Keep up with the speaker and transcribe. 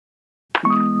Hey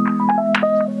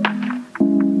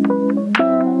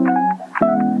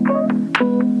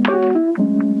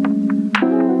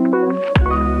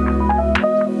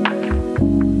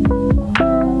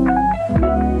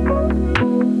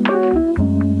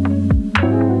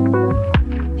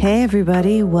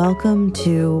everybody, welcome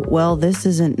to Well, This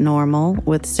Isn't Normal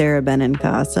with Sarah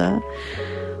Benincasa.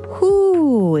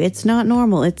 Whew, it's not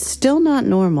normal. It's still not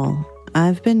normal.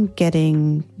 I've been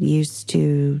getting used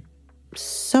to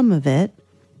some of it.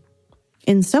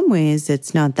 In some ways,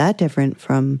 it's not that different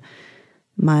from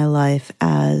my life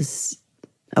as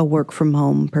a work from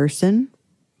home person.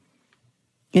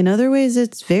 In other ways,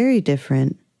 it's very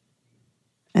different.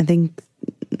 I think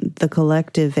the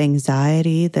collective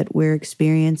anxiety that we're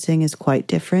experiencing is quite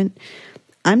different.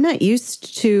 I'm not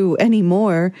used to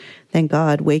anymore, thank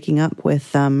God, waking up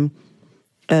with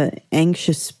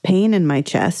anxious pain in my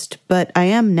chest, but I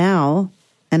am now,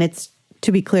 and it's,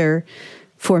 to be clear,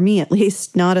 for me at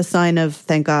least, not a sign of,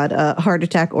 thank God, a heart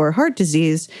attack or heart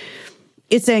disease.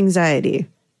 It's anxiety.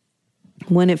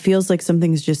 When it feels like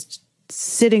something's just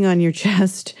sitting on your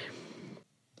chest,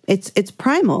 it's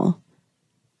primal.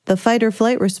 The fight or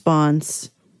flight response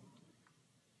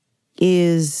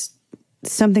is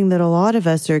something that a lot of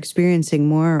us are experiencing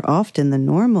more often than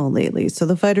normal lately. So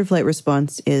the fight or flight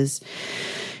response is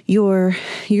your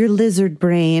lizard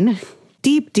brain,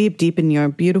 deep in your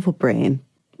beautiful brain,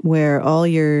 where all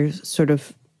your sort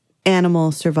of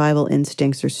animal survival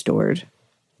instincts are stored,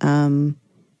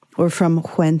 or from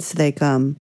whence they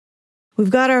come.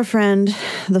 We've got our friend,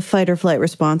 the fight or flight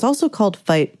response, also called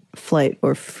fight, flight,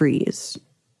 or freeze,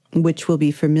 which will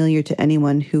be familiar to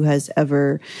anyone who has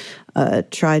ever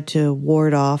tried to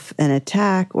ward off an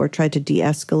attack or tried to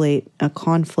de-escalate a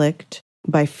conflict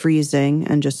by freezing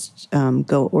and just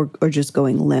or just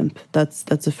going limp. That's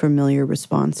a familiar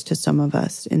response to some of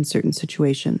us in certain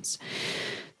situations.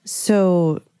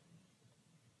 So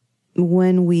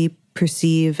when we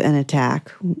perceive an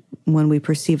attack, when we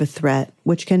perceive a threat,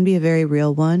 which can be a very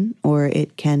real one, or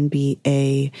it can be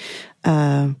a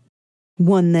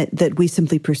one that we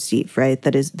simply perceive, right?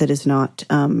 That is not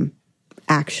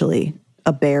actually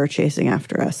a bear chasing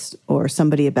after us or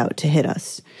somebody about to hit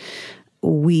us.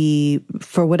 We,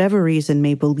 for whatever reason,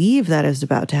 may believe that is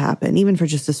about to happen, even for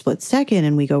just a split second,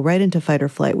 and we go right into fight or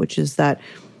flight, which is that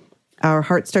our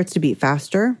heart starts to beat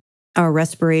faster, our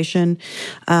respiration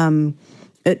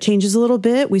it changes a little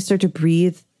bit. We start to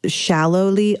breathe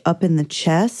shallowly up in the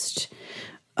chest.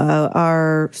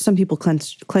 Some people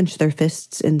clench their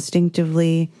fists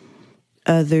instinctively.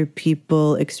 Other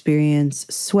people experience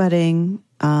sweating.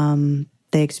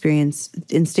 They experience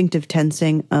instinctive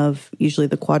tensing of usually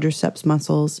the quadriceps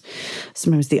muscles,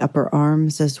 sometimes the upper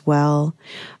arms as well.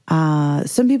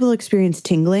 Some people experience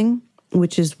tingling,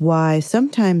 which is why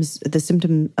sometimes the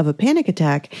symptom of a panic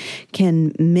attack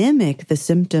can mimic the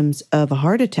symptoms of a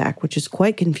heart attack, which is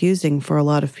quite confusing for a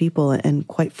lot of people and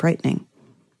quite frightening.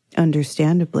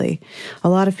 Understandably, a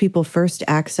lot of people first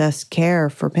access care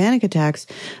for panic attacks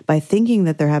by thinking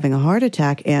that they're having a heart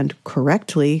attack and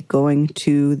correctly going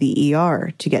to the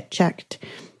ER to get checked.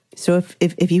 So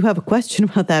if you have a question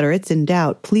about that or it's in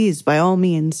doubt, please, by all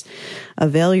means,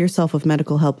 avail yourself of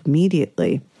medical help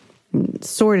immediately.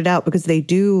 Sort it out, because they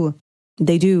do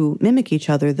mimic each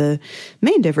other. The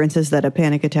main difference is that a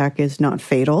panic attack is not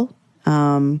fatal.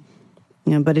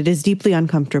 But it is deeply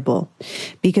uncomfortable,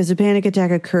 because a panic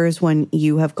attack occurs when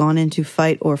you have gone into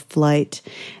fight or flight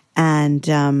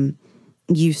and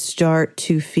you start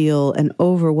to feel an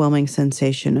overwhelming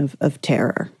sensation of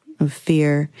terror, of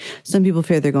fear. Some people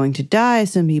fear they're going to die.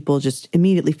 Some people just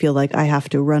immediately feel like I have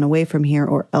to run away from here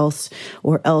or else,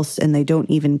 and they don't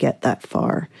even get that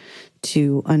far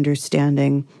to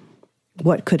understanding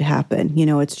what could happen.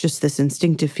 It's just this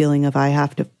instinctive feeling of I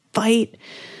have to fight,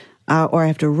 or I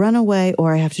have to run away,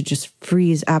 or I have to just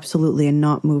freeze absolutely and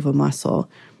not move a muscle.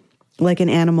 Like an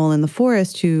animal in the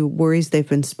forest who worries they've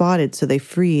been spotted, so they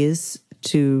freeze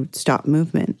to stop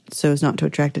movement so as not to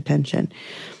attract attention.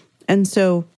 And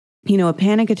so, a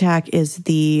panic attack is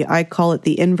I call it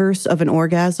the inverse of an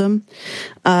orgasm.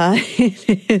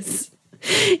 It is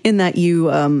in that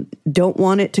you don't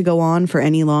want it to go on for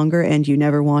any longer and you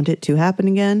never want it to happen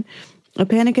again. A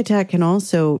panic attack can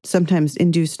also sometimes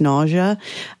induce nausea.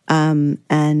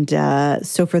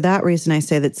 So for that reason, I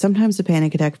say that sometimes a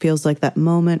panic attack feels like that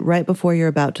moment right before you're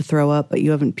about to throw up, but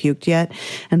you haven't puked yet.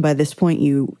 And by this point,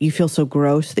 you feel so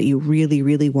gross that you really,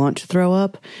 really want to throw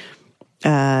up.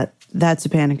 That's a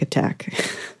panic attack.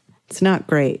 It's not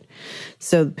great.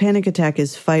 So the panic attack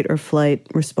is fight or flight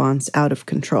response out of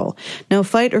control. Now,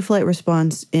 fight or flight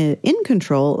response in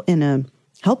control in a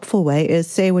helpful way is,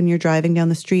 say, when you're driving down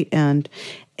the street and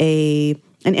a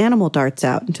an animal darts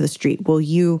out into the street. Well,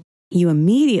 you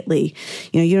immediately,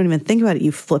 you don't even think about it.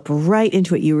 You flip right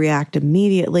into it. You react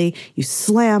immediately. You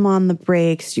slam on the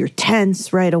brakes. You're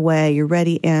tense right away. You're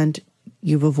ready, and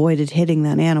you've avoided hitting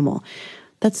that animal.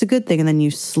 That's a good thing. And then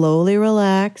you slowly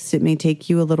relax. It may take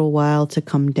you a little while to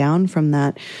come down from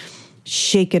that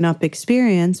shaken up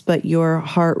experience, but your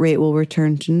heart rate will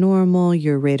return to normal.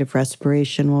 Your rate of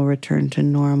respiration will return to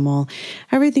normal.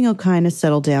 Everything will kind of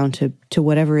settle down to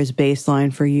whatever is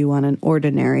baseline for you on an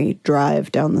ordinary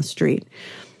drive down the street.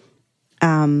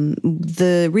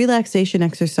 The relaxation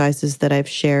exercises that I've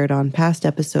shared on past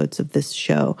episodes of this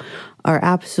show are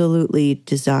absolutely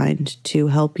designed to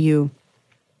help you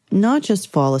not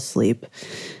just fall asleep,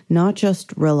 not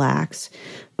just relax,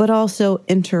 but also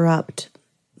interrupt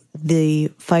the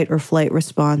fight or flight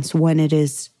response when it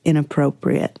is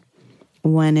inappropriate,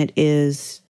 when it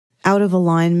is out of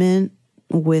alignment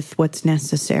with what's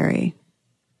necessary.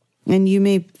 And you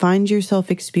may find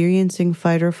yourself experiencing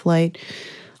fight or flight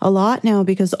a lot now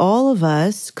because all of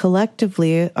us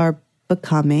collectively are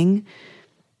becoming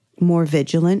more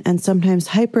vigilant and sometimes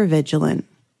hypervigilant.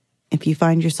 If you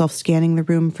find yourself scanning the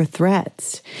room for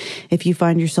threats, if you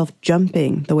find yourself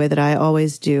jumping the way that I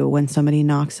always do when somebody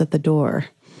knocks at the door,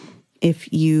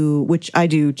 which I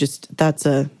do, that's just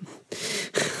a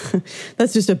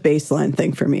baseline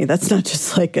thing for me. That's not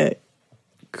just like a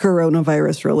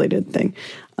coronavirus related thing.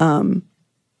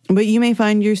 But you may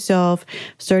find yourself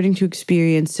starting to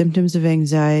experience symptoms of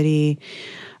anxiety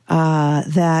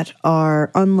that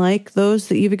are unlike those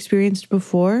that you've experienced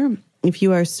before. If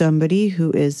you are somebody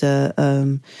who is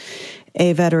a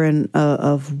veteran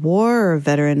of war, or a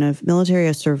veteran of military,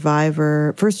 a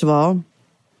survivor, first of all,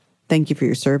 thank you for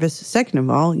your service. Second of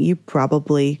all, you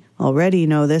probably already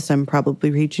know this. I'm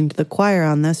probably preaching to the choir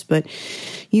on this, but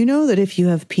you know that if you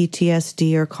have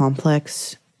PTSD or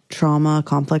complex trauma,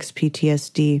 complex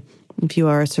PTSD, if you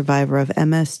are a survivor of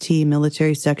MST,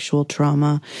 military sexual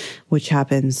trauma, which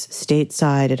happens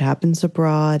stateside, it happens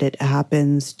abroad, it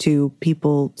happens to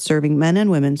people serving, men and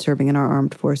women serving in our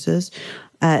armed forces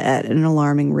at an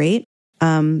alarming rate.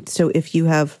 So if you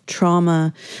have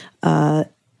trauma,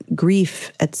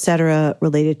 grief, etc.,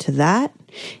 related to that,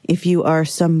 if you are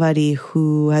somebody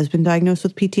who has been diagnosed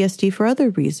with PTSD for other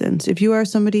reasons, if you are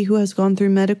somebody who has gone through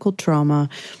medical trauma,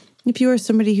 if you are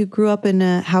somebody who grew up in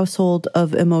a household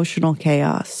of emotional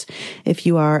chaos, if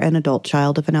you are an adult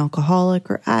child of an alcoholic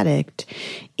or addict,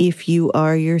 if you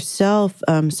are yourself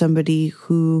somebody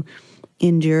who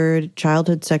endured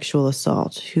childhood sexual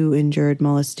assault, who endured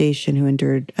molestation, who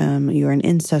endured, you're an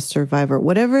incest survivor,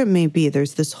 whatever it may be,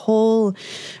 there's this whole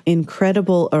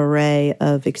incredible array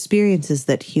of experiences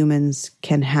that humans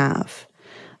can have.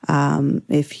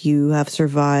 If you have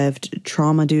survived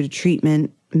trauma due to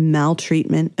treatment,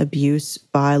 maltreatment, abuse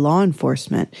by law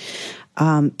enforcement,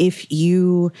 if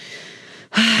you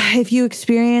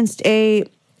experienced a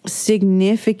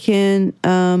significant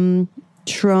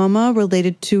trauma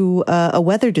related to a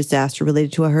weather disaster,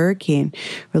 related to a hurricane,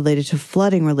 related to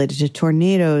flooding, related to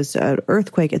tornadoes,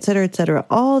 earthquake, et cetera,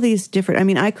 all these different,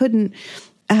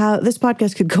 this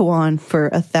podcast could go on for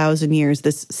 1,000 years,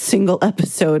 this single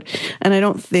episode, and I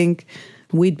don't think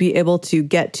we'd be able to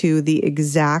get to the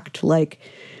exact,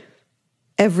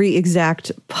 every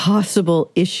exact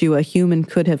possible issue a human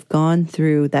could have gone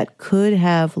through that could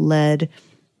have led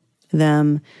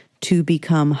them to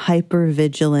become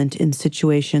hypervigilant in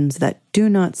situations that do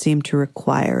not seem to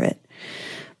require it.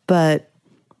 But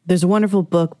there's a wonderful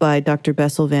book by Dr.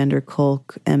 Bessel van der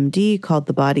Kolk, MD, called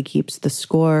The Body Keeps the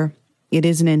Score. It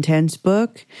is an intense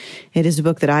book. It is a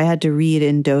book that I had to read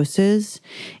in doses.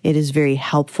 It is very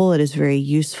helpful. It is very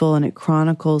useful, and it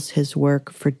chronicles his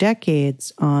work for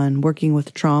decades on working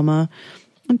with trauma.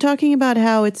 I'm talking about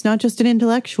how it's not just an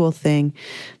intellectual thing.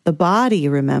 The body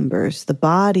remembers. The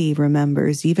body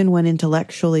remembers. Even when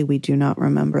intellectually we do not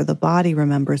remember, the body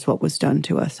remembers what was done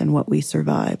to us and what we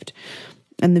survived.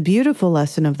 And the beautiful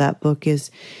lesson of that book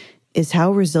is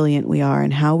how resilient we are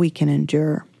and how we can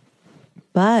endure.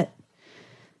 But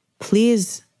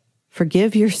please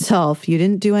forgive yourself. You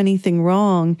didn't do anything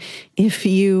wrong if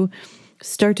you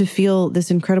start to feel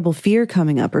this incredible fear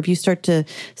coming up, or if you start to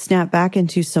snap back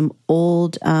into some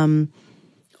old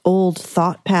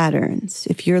thought patterns.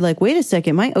 If you're like, wait a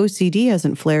second, my OCD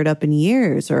hasn't flared up in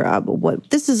years, or what?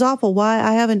 This is awful. Why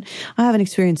I haven't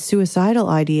experienced suicidal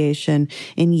ideation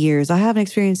in years. I haven't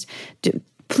experienced.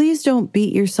 Please don't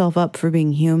beat yourself up for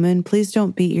being human. Please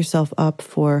don't beat yourself up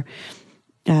for.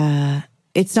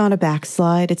 It's not a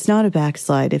backslide. It's not a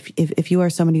backslide. If you are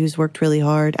somebody who's worked really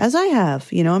hard, as I have,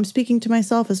 I'm speaking to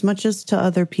myself as much as to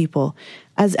other people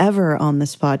as ever on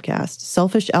this podcast.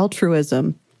 Selfish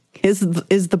altruism is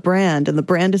the brand, and the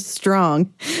brand is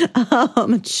strong.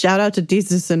 Shout out to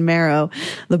Jesus and Marrow.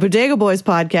 The Bodega Boys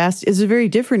podcast is a very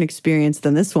different experience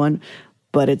than this one,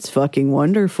 but it's fucking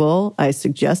wonderful. I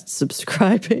suggest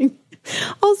subscribing.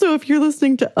 Also, if you're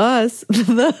listening to us,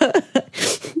 the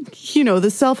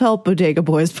Self-Help Bodega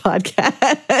Boys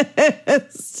podcast,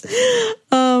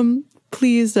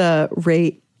 please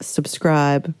rate,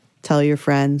 subscribe, tell your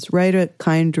friends, write a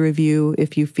kind review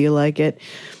if you feel like it.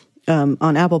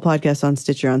 On Apple Podcasts, on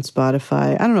Stitcher, on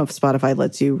Spotify. I don't know if Spotify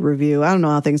lets you review. I don't know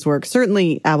how things work.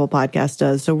 Certainly Apple Podcast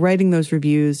does. So writing those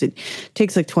reviews, it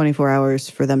takes like 24 hours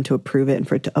for them to approve it and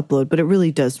for it to upload, but it really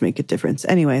does make a difference.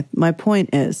 Anyway, my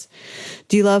point is,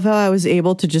 do you love how I was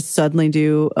able to just suddenly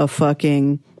do a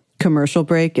fucking commercial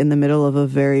break in the middle of a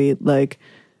very like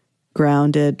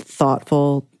grounded,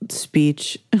 thoughtful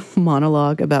speech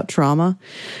monologue about trauma?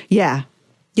 Yeah.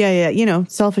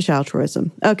 Selfish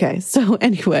altruism. Okay, so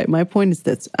anyway, my point is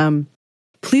this.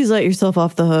 Please let yourself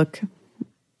off the hook.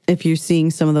 If you're seeing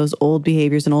some of those old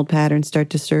behaviors and old patterns start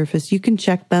to surface, you can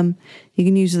check them. You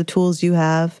can use the tools you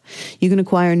have. You can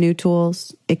acquire new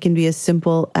tools. It can be as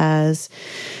simple as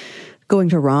going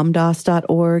to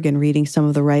ramdas.org and reading some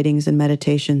of the writings and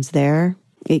meditations there.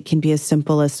 It can be as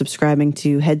simple as subscribing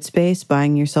to Headspace,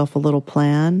 buying yourself a little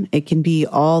plan. It can be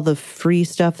all the free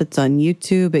stuff that's on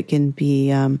YouTube. It can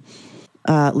be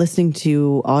listening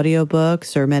to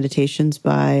audiobooks or meditations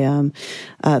by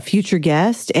future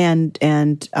guests. And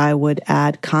I would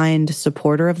add kind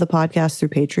supporter of the podcast through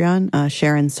Patreon,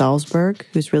 Sharon Salzberg,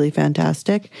 who's really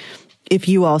fantastic. If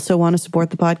you also want to support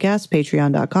the podcast,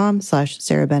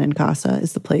 patreon.com/Sarah Benincasa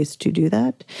is the place to do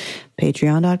that.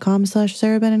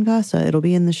 Patreon.com/Sarah Benincasa. It'll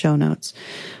be in the show notes.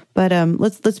 But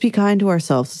let's be kind to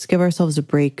ourselves. Let's give ourselves a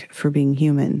break for being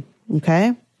human.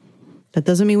 Okay? That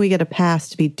doesn't mean we get a pass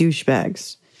to be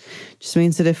douchebags. It just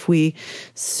means that if we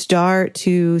start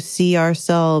to see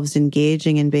ourselves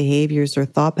engaging in behaviors or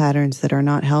thought patterns that are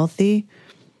not healthy,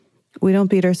 we don't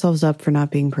beat ourselves up for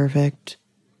not being perfect.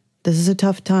 This is a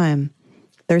tough time.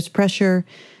 There's pressure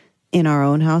in our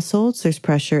own households, there's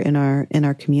pressure in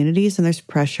our communities, and there's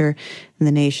pressure in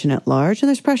the nation at large, and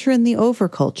there's pressure in the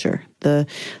overculture, the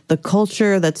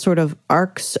culture that sort of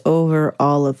arcs over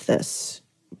all of this,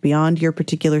 beyond your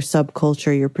particular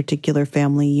subculture, your particular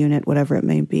family unit, whatever it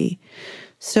may be.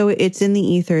 So it's in the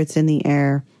ether, it's in the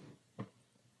air.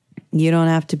 You don't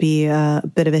have to be a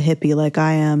bit of a hippie like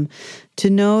I am to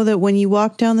know that when you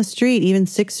walk down the street, even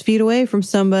 6 feet away from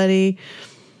somebody,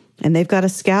 and they've got a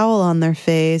scowl on their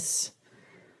face,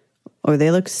 or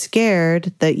they look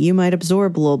scared, that you might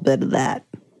absorb a little bit of that.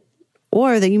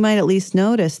 Or that you might at least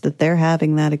notice that they're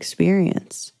having that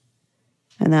experience.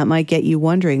 And that might get you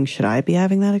wondering, should I be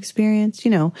having that experience?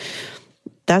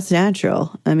 That's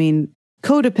natural. I mean,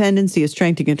 codependency is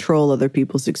trying to control other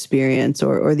people's experience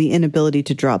or the inability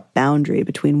to draw a boundary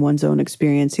between one's own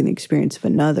experience and the experience of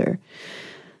another.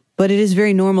 But it is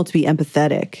very normal to be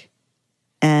empathetic.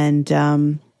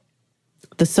 And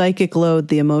the psychic load,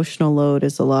 the emotional load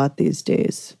is a lot these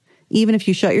days. Even if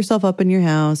you shut yourself up in your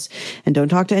house and don't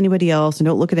talk to anybody else and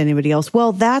don't look at anybody else,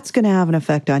 well, that's going to have an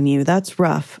effect on you. That's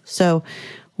rough. So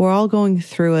we're all going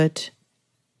through it.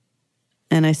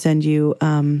 And I send you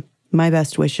my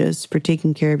best wishes for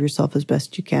taking care of yourself as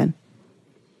best you can.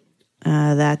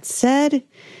 That said,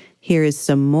 here is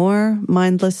some more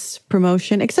mindless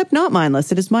promotion, except not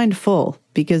mindless. It is mindful,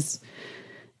 because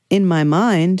in my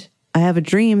mind, I have a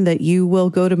dream that you will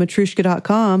go to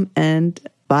Matrushka.com and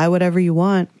buy whatever you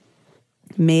want.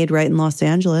 Made right in Los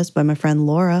Angeles by my friend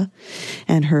Laura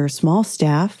and her small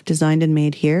staff, designed and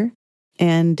made here.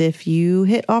 And if you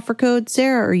hit offer code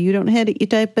Sarah, or you don't hit it, you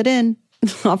type it in,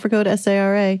 offer code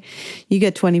SARA, you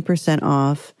get 20%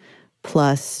 off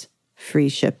plus free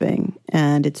shipping.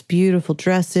 And it's beautiful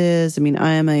dresses. I mean,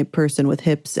 I am a person with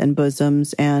hips and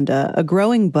bosoms and a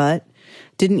growing butt.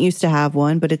 Didn't used to have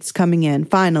one, but it's coming in.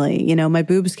 Finally, my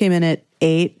boobs came in at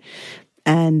 8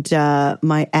 and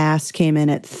my ass came in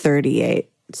at 38.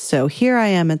 So here I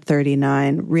am at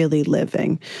 39, really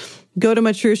living. Go to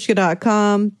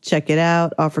Matrushka.com, check it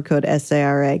out. Offer code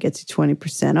SARA gets you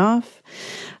 20% off.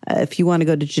 If you want to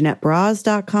go to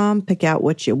JeanetteBras.com, pick out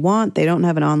what you want. They don't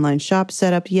have an online shop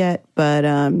set up yet, but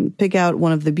pick out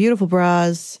one of the beautiful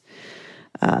bras.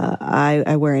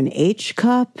 I wear an H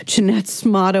cup. Jeanette's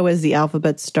motto is the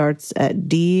alphabet starts at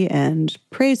D, and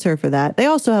praise her for that. They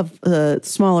also have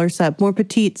smaller, more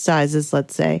petite sizes,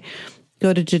 let's say.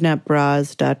 Go to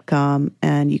JeanetteBras.com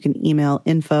and you can email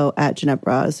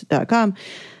info@JeanetteBras.com.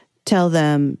 Tell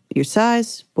them your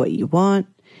size, what you want,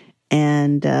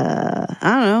 and I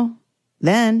don't know,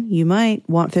 then you might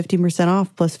want 15%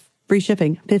 off plus free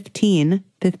shipping,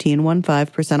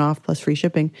 15% off plus free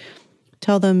shipping.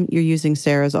 Tell them you're using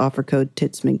Sarah's offer code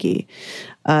TitsMcGee.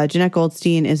 Jeanette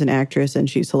Goldstein is an actress, and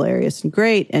she's hilarious and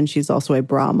great, and she's also a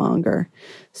bra monger.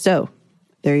 So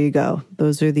there you go.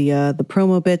 Those are the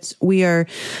promo bits. We are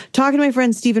talking to my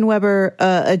friend Steven Weber,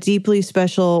 a deeply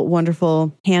special,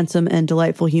 wonderful, handsome, and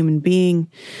delightful human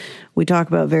being. We talk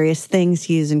about various things.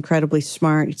 He is incredibly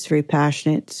smart. He's very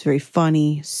passionate. It's very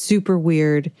funny, super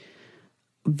weird,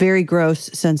 very gross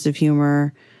sense of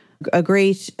humor. A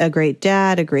great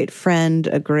dad, a great friend,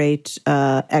 a great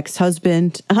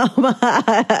ex-husband.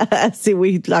 See,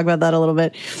 we talk about that a little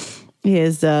bit.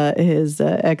 His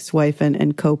ex-wife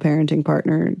and co-parenting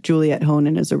partner, Juliette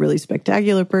Honan, is a really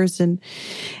spectacular person.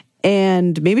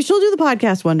 And maybe she'll do the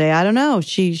podcast one day. I don't know.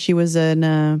 She was an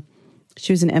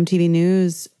MTV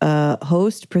News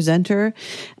host, presenter,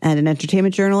 and an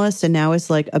entertainment journalist, and now is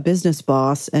like a business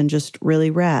boss and just really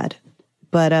rad.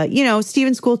 But,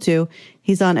 Steven's cool too.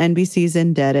 He's on NBC's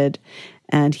Indebted,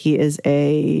 and he is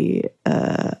a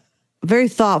very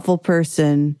thoughtful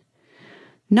person.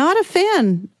 Not a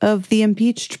fan of the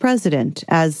impeached president,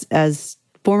 as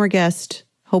former guest,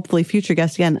 hopefully future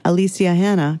guest again, Alicia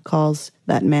Hanna calls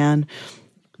that man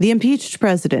the impeached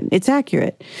president. It's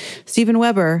accurate. Steven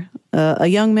Weber, a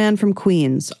young man from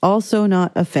Queens, also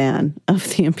not a fan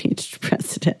of the impeached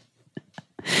president.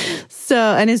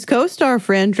 And his co-star,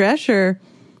 Fran Drescher,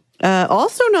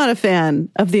 also not a fan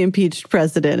of the impeached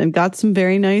president, and got some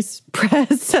very nice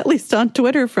press, at least on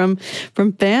Twitter, from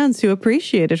fans who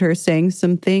appreciated her saying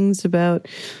some things about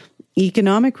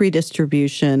economic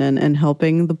redistribution and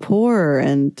helping the poor.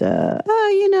 And,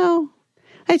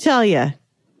 I tell you,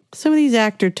 some of these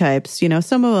actor types,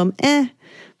 some of them,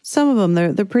 some of them,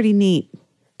 they're pretty neat.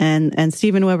 And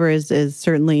Steven Weber is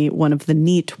certainly one of the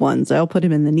neat ones. I'll put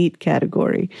him in the neat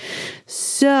category.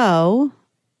 So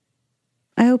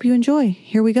I hope you enjoy.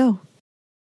 Here we go.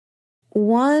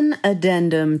 One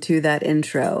addendum to that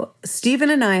intro. Steven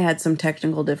and I had some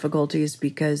technical difficulties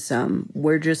because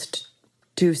we're just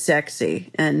too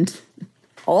sexy. And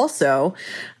also,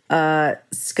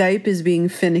 Skype is being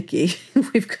finicky.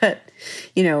 We've got,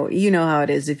 you know how it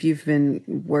is if you've been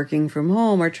working from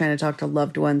home or trying to talk to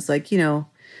loved ones,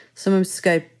 sometimes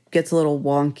Skype gets a little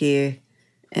wonky,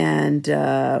 and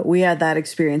we had that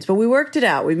experience. But we worked it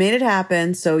out. We made it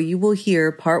happen. So you will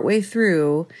hear partway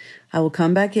through, I will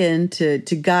come back in to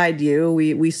guide you.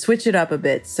 We switch it up a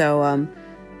bit. So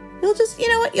you'll just,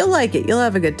 you'll like it. You'll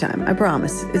have a good time. I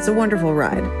promise. It's a wonderful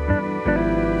ride.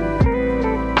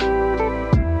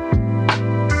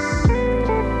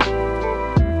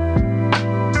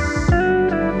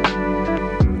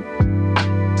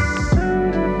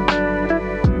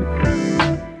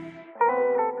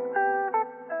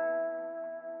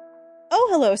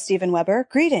 Hello, Steven Weber.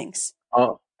 Greetings.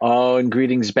 Oh, and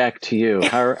greetings back to you.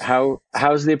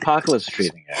 How's the apocalypse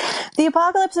treating you? The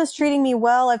apocalypse is treating me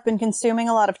well. I've been consuming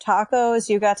a lot of tacos.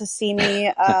 You got to see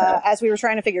me as we were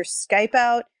trying to figure Skype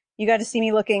out. You got to see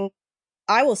me looking,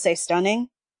 I will say, stunning.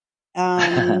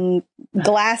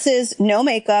 Glasses, no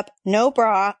makeup, no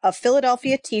bra, a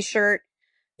Philadelphia t-shirt.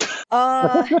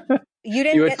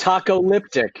 You were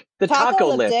taco-liptic. The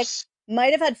taco lips.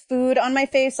 Might have had food on my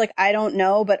face, I don't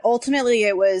know, but ultimately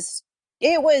it was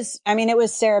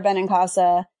Sarah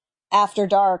Benincasa after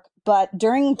dark, but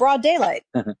during broad daylight.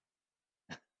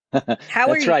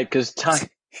 That's right, because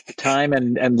time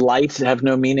and light have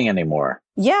no meaning anymore.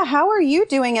 Yeah, how are you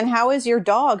doing, and how is your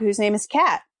dog, whose name is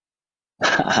Cat?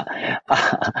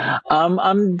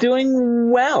 I'm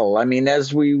doing well.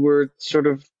 As we were sort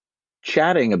of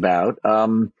chatting about,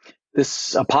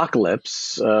 this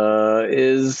apocalypse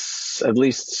is, at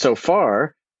least so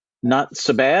far, not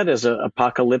so bad as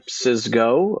apocalypses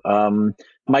go.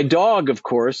 My dog, of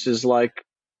course, is like,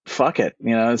 fuck it.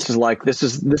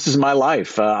 This is my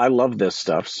life. I love this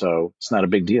stuff, so it's not a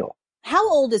big deal. How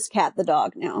old is Kat the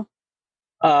dog now?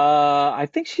 I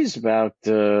think she's about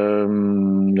a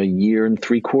year and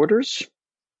 3/4.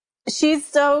 She's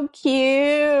so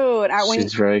cute.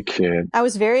 She's very cute. I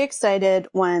was very excited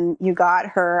when you got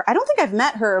her. I don't think I've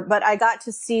met her, but I got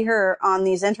to see her on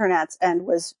these internets and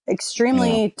was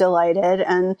extremely delighted.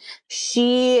 And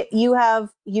you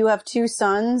have 2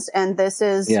 sons, and this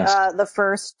is the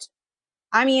first.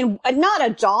 Not a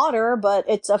daughter, but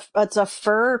it's a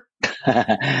fur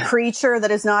creature that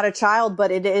is not a child,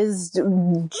 but it is.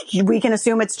 We can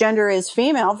assume its gender is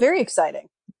female. Very exciting.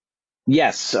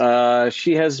 Yes,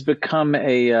 she has become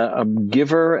a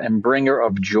giver and bringer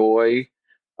of joy,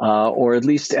 or at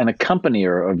least an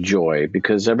accompanier of joy,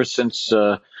 because ever since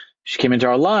she came into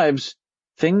our lives,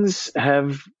 things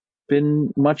have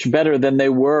been much better than they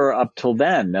were up till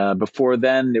then. Before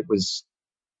then, it was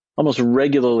almost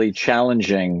regularly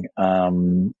challenging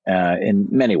in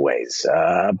many ways.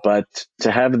 But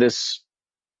to have this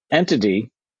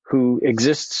entity who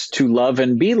exists to love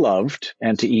and be loved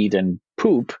and to eat and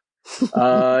poop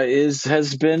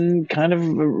has been kind of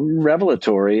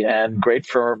revelatory and great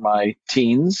for my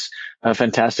teens,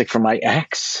 fantastic for my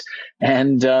ex,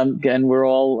 and we're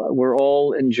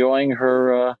all enjoying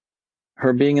her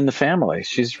being in the family.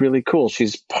 She's really cool.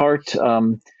 She's part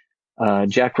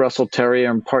Jack Russell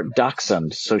Terrier and part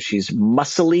Dachshund, so she's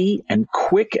muscly and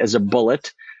quick as a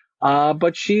bullet.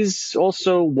 But she's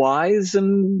also wise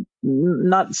and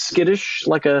not skittish,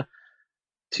 like to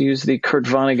use the Kurt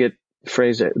Vonnegut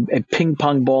phrase, a ping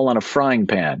pong ball on a frying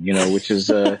pan, which is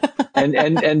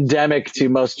endemic to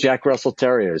most Jack Russell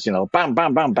Terriers, bam,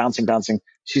 bam, bam, bouncing, bouncing.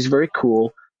 She's very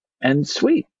cool and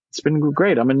sweet. It's been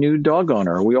great. I'm a new dog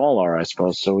owner. We all are, I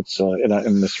suppose. So it's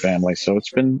in this family. So it's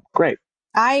been great.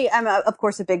 I am, of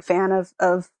course, a big fan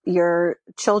of your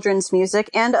children's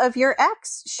music and of your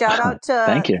ex. Shout out to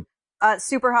thank you.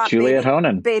 Super hot Juliet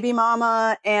Honan, baby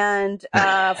mama, and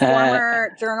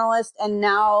former journalist and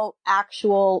now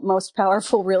actual most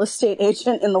powerful real estate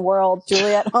agent in the world,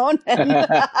 Juliet Honan.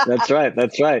 That's right.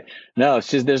 No,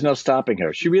 there's no stopping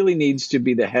her. She really needs to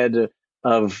be the head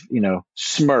of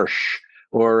Smersh,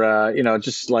 or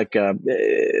just like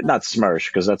not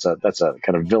Smersh, because that's a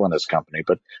kind of villainous company.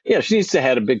 But yeah, she needs to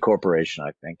head a big corporation,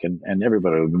 I think, and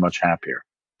everybody would be much happier.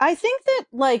 I think that,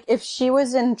 like, if she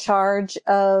was in charge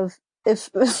of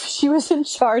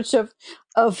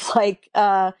like,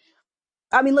 I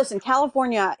mean, listen,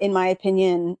 California, in my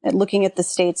opinion, looking at the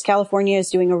states, California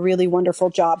is doing a really wonderful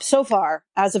job so far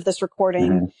as of this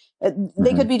recording. Mm-hmm.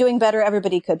 They could be doing better.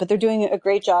 Everybody could, but they're doing a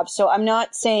great job. So I'm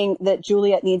not saying that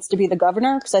Juliet needs to be the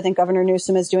governor, because I think Governor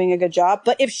Newsom is doing a good job.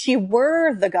 But if she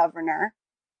were the governor,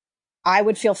 I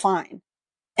would feel fine.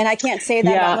 And I can't say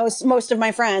that about most of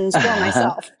my friends or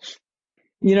myself.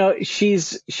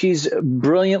 She's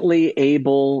brilliantly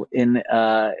able in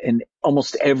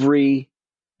almost every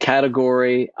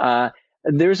category.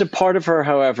 There's a part of her,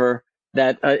 however,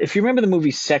 that if you remember the movie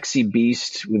Sexy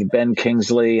Beast with Ben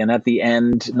Kingsley, and at the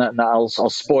end, I'll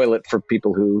spoil it for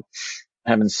people who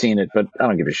haven't seen it, but I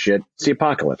don't give a shit. It's the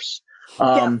apocalypse.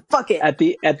 Fuck it. At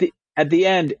the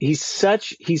end, he's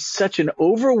such an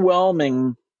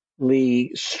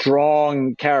overwhelmingly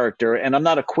strong character, and I'm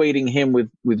not equating him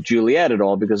with Juliet at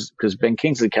all, because Ben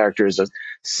Kingsley's character is a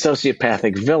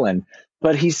sociopathic villain,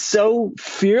 but he's so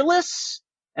fearless,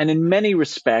 and in many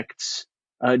respects,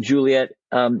 Juliet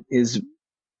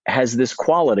has this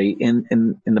quality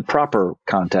in the proper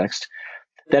context,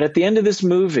 that at the end of this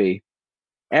movie,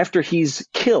 after he's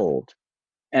killed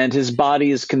and his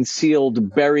body is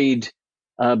concealed, buried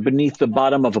beneath the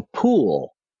bottom of a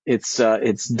pool. It's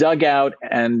dug out,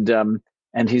 and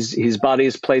his body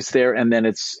is placed there, and then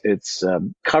it's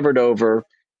covered over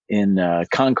in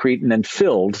concrete and then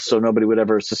filled, so nobody would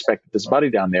ever suspect that there's a body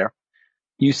down there.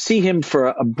 You see him for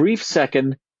a brief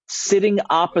second sitting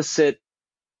opposite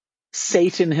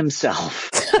Satan himself,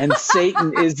 and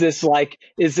Satan is this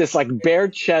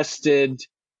bare-chested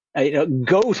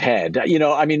goat head.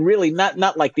 I mean, really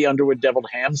not like the Underwood Deviled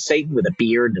Ham Satan with a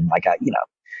beard and like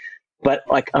but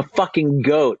like a fucking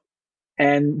goat.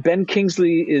 And Ben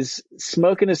Kingsley is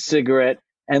smoking a cigarette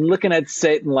and looking at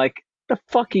Satan like, the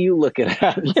fuck are you looking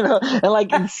at?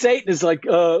 And Satan is like,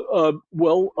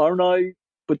 well, aren't I?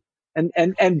 But,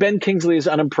 and Ben Kingsley is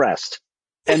unimpressed.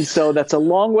 And so that's a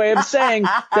long way of saying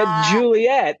that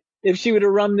Juliet, if she were to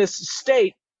run this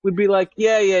state, would be like,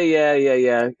 yeah,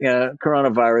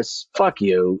 coronavirus, fuck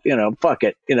you, fuck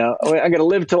it, I gotta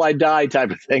live till I die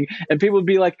type of thing. And people would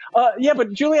be like, yeah,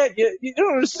 but Juliet, you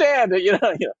don't understand,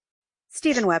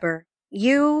 Steven Weber,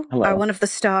 you are one of the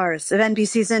stars of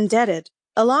NBC's Indebted,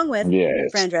 along with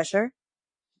Fran Drescher,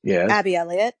 Abby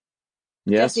Elliott,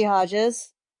 Jesse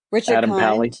Hodges, Richard Adam Kind.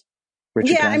 Pally.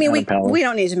 We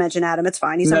don't need to mention Adam. It's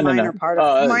fine. He's a minor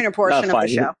portion of the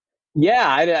show.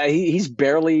 Yeah, he's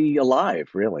barely alive,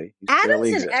 really.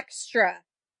 Adam's an extra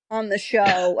on the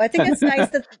show. I think it's nice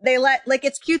that they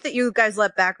it's cute that you guys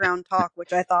let background talk,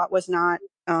 which I thought was not,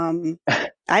 I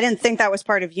didn't think that was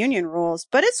part of union rules,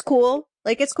 but it's cool.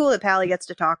 It's cool that Pally gets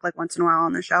to talk once in a while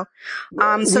on the show.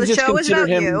 So the show is about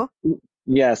you.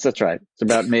 Yes, that's right. It's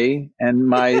about me and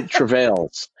my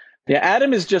travails. Yeah,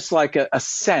 Adam is just like a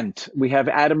scent. We have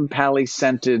Adam Pally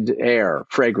scented air,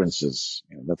 fragrances.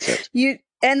 That's it.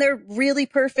 And they're really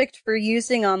perfect for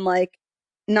using on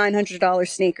 $900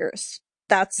 sneakers.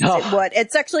 That's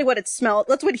it's actually what it smells.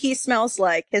 That's what he smells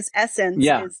like. His essence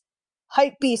is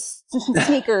hype beast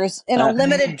sneakers in a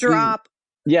limited drop.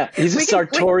 Yeah, he's a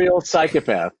sartorial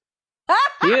psychopath.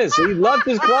 He is. He loves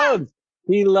his clothes.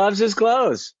 He loves his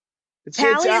clothes.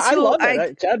 I love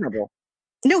it. It's admirable.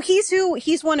 No,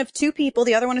 he's one of two people.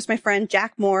 The other one is my friend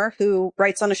Jack Moore, who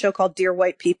writes on a show called Dear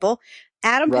White People.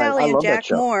 Adam Pally and Jack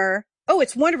Moore. Oh,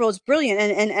 it's wonderful. It's brilliant.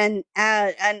 And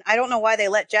I don't know why they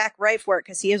let Jack write for it,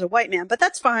 because he is a white man, but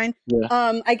that's fine.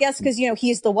 Yeah. I guess because,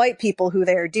 he's the white people who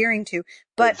they're adhering to.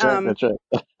 But, that's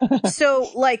right. So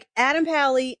like Adam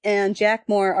Pally and Jack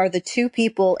Moore are the two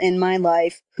people in my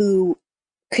life who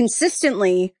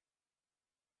consistently,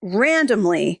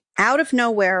 randomly, out of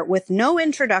nowhere, with no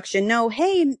introduction, no,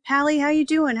 hey, Pally, how you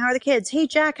doing? How are the kids? Hey,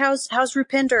 Jack, how's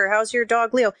Rupinder? How's your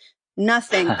dog, Leo?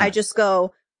 Nothing. I just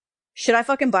go, should I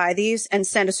fucking buy these? And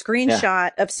send a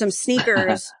screenshot of some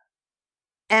sneakers.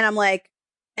 And I'm like,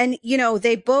 and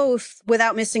they both,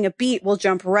 without missing a beat, will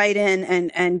jump right in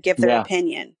and give their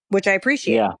opinion, which I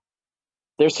appreciate. Yeah.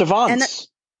 They're savants.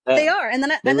 They are. And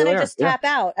then I just tap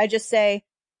out. I just say,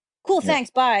 cool, thanks,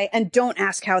 bye. And don't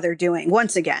ask how they're doing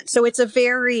once again. So it's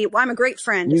I'm a great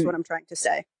friend is what I'm trying to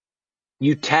say.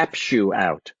 You tap shoe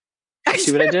out.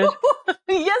 See what I did?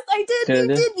 Yes, I did.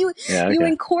 You did. You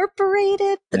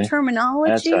incorporated the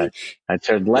terminology. That's right. I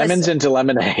turned lemons into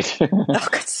lemonade. Oh,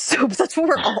 God, that's what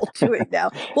we're all doing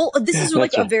now. Well, this is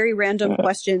like a very random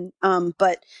question.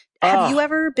 But have you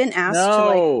ever been asked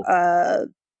to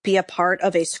be a part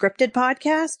of a scripted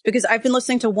podcast? Because I've been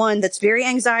listening to one that's very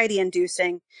anxiety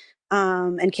inducing.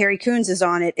 And Carrie Coons is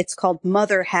on it. It's called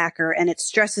Mother Hacker, and it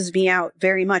stresses me out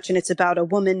very much. And it's about a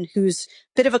woman who's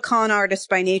a bit of a con artist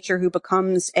by nature, who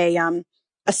becomes a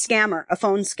scammer, a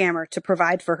phone scammer, to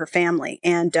provide for her family.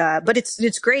 And, but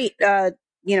it's great,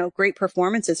 great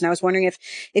performances. And I was wondering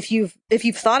if you've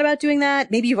thought about doing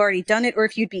that, maybe you've already done it, or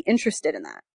if you'd be interested in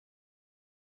that.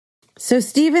 So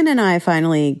Stephen and I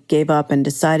finally gave up and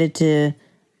decided to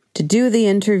do the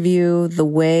interview the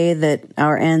way that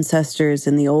our ancestors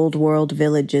in the old world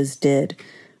villages did,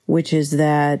 which is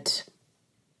that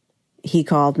he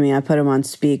called me, I put him on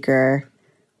speaker,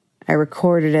 I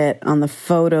recorded it on the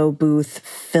photo booth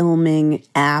filming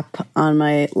app on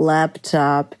my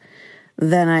laptop,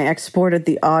 then I exported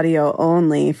the audio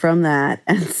only from that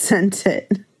and sent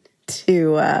it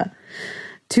to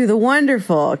the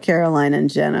wonderful Caroline and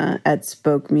Jenna at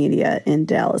Spoke Media in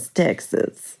Dallas,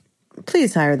 Texas.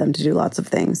 Please hire them to do lots of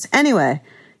things. Anyway,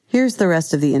 here's the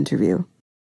rest of the interview.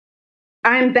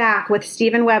 I'm back with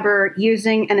Steven Weber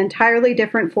using an entirely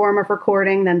different form of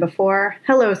recording than before.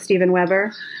 Hello, Steven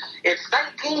Weber. It's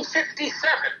 1957.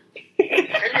 Can you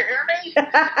hear me?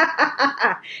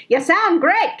 You sound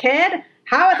great, kid.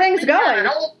 How are things going? An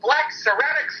old black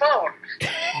ceramic phone.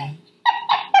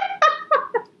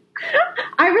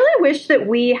 I really wish that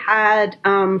we had,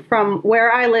 from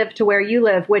where I live to where you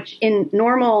live, which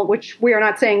we are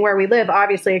not saying where we live,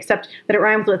 obviously, except that it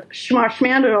rhymes with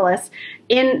schmarshmandalis.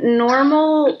 In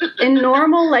normal,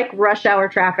 like rush hour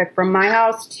traffic from my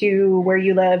house to where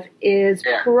you live is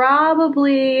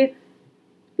probably,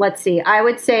 let's see, I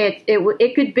would say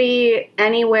it could be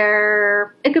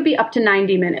anywhere, it could be up to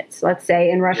 90 minutes, let's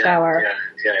say, in rush hour.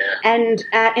 Yeah. And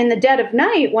in the dead of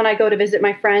night, when I go to visit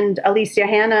my friend Alicia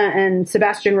Hanna and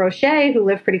Sebastian Roche, who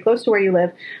live pretty close to where you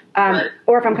live,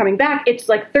 or if I'm coming back, it's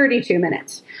like 32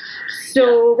 minutes.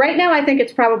 So right now I think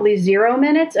it's probably 0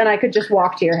 minutes, and I could just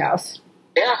walk to your house.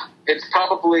 Yeah, it's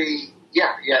probably,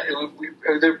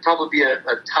 there'd probably be a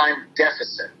time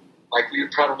deficit. Like we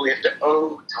would probably have to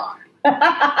owe time.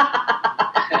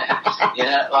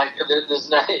 There's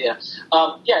no,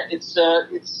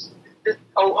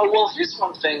 well, here's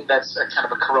one thing that's a kind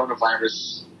of a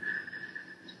coronavirus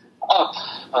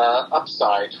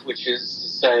upside, which is to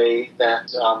say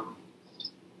that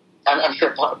I'm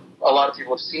sure a lot of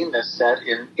people have seen this, that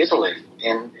in Italy,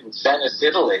 in Venice,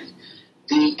 Italy,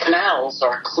 the canals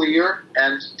are clear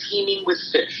and teeming with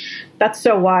fish. That's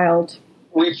so wild.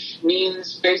 Which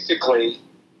means basically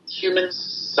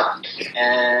humans suck,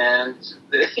 and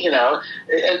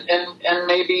and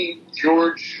maybe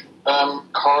George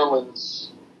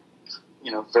Carlin's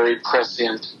very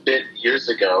prescient bit years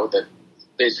ago that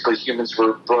basically humans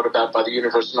were brought about by the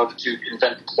universe in order to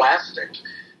invent plastic,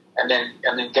 and then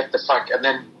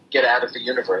get out of the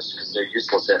universe because they're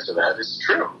useless after that. It's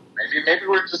true. Maybe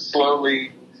we're just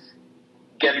slowly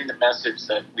getting the message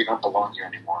that we don't belong here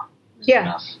anymore. Yeah.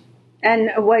 Enough. And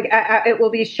it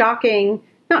will be shocking,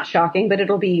 not shocking, but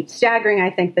it'll be staggering, I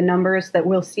think, the numbers that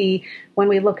we'll see when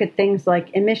we look at things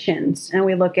like emissions and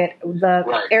we look at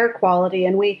the air quality.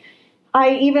 And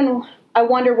I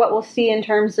wonder what we'll see in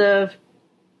terms of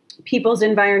people's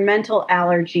environmental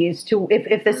allergies to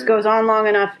if this goes on long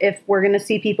enough, if we're going to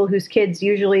see people whose kids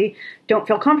usually don't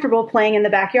feel comfortable playing in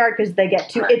the backyard because they get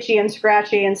too itchy and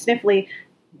scratchy and sniffly.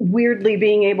 weirdly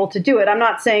being able to do it. I'm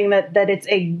not saying that it's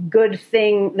a good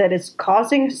thing that is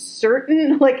causing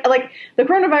certain, like the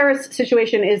coronavirus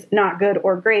situation is not good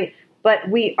or great, but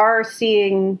we are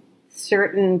seeing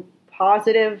certain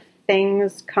positive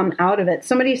things come out of it.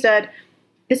 Somebody said,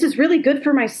 this is really good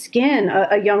for my skin,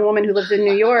 a young woman who lives in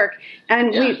New York.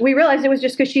 And we realized it was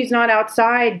just because she's not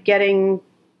outside getting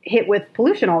hit with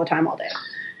pollution all the time, all day.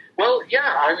 Well, yeah,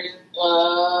 I mean,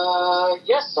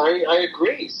 yes, I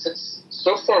agree. Since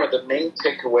so far the main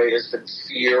takeaway has been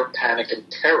fear, panic, and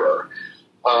terror.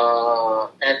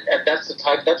 And that's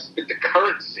that's been the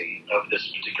currency of this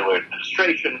particular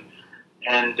administration.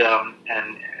 And you know,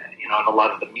 and a lot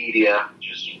of the media,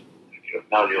 just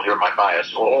now you'll hear my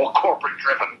bias, all corporate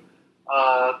driven.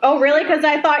 Oh, really? Because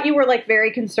I thought you were like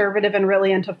very conservative and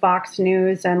really into Fox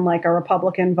News and like a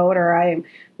Republican voter. I'm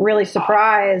really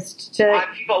surprised to.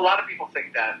 A lot of people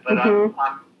think that, but I'm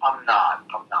not.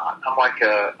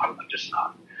 I'm just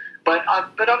not. But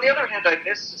on the other hand, I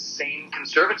miss sane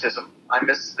conservatism. I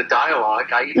miss the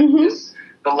dialogue. I even miss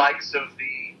the likes of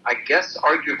the, I guess,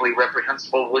 arguably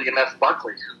reprehensible William F.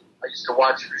 Buckley, who I used to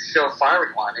watch his show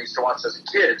Firing Line. I used to watch as a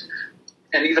kid.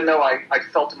 And even though I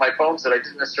felt in my bones that I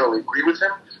didn't necessarily agree with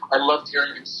him, I loved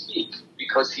hearing him speak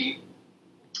because he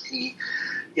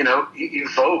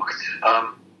evoked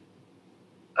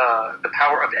the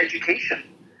power of education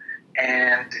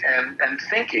and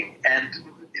thinking and,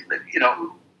 you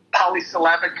know,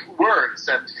 polysyllabic words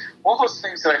and all those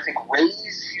things that I think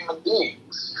raise human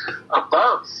beings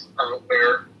above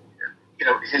where, you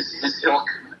know, his ilk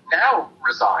now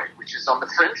reside, which is on the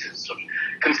fringes of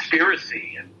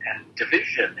conspiracy and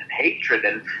division and hatred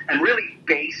and really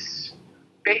base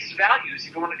values,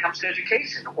 even when it comes to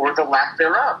education or the lack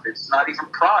thereof. It's not even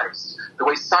prized. The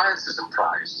way science isn't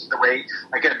prized, the way,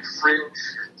 again, fringe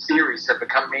theories have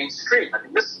become mainstream. I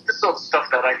mean, this is all the stuff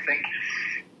that I think,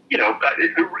 you know,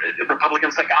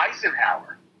 Republicans like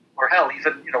Eisenhower or hell,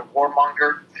 even, you know,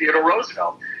 warmonger Theodore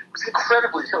Roosevelt was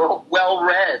incredibly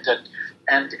well-read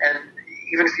and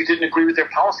even if you didn't agree with their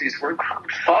policies, were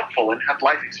incredibly thoughtful and had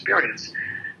life experience,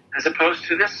 as opposed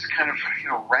to this kind of, you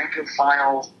know, rank and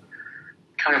file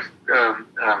kind of,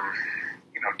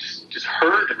 you know, just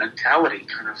herd mentality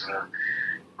kind of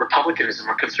republicanism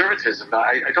or conservatism.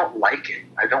 I don't like it.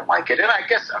 And I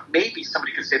guess maybe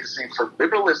somebody could say the same for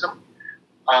liberalism,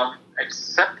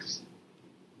 except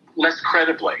less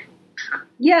credibly.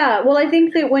 Yeah, well, I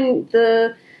think that when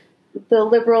the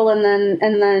liberal and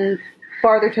then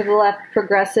farther to the left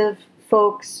progressive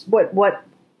folks, what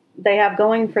they have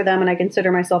going for them, and I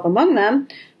consider myself among them,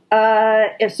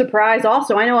 is surprise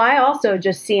also. I know I also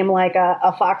just seem like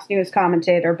a Fox News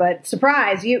commentator, but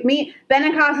surprise, me,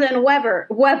 Benincasa and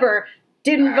Weber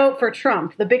didn't vote for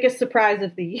Trump. The biggest surprise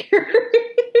of the year.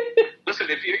 Listen,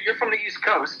 if you're from the East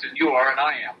Coast, and you are, and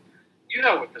I am, you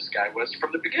know what this guy was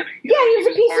from the beginning. Yeah, he was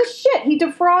a piece of shit. He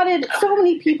defrauded so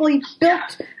many people. He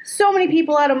built so many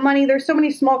people out of money. There's so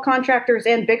many small contractors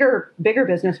and bigger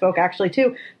business folk, actually,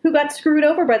 too, who got screwed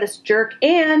over by this jerk.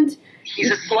 And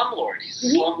he's a slumlord. He's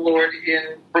a slumlord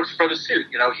in Brooks Brothers suit.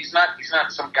 You know, he's not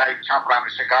some guy chomping around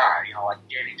a cigar, you know, like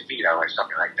Danny DeVito or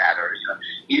something like that, or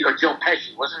or Joe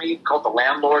Pesci. Wasn't he called The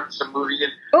Landlord in some movie?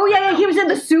 Oh yeah, he was in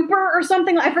The Super or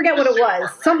something. I forget what it was.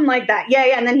 Right? Something like that. Yeah,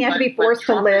 and then he had to be forced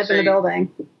to live in the building.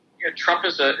 Yeah, Trump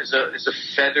is a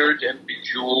feathered and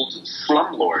bejeweled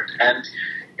slumlord, and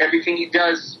everything he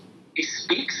does, he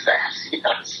speaks that. You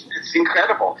know, it's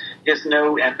incredible. He has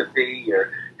no empathy,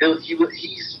 or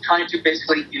he's trying to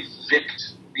basically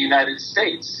evict the United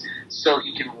States so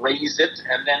he can raise it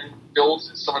and then build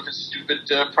some of his stupid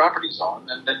properties on,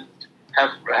 and then have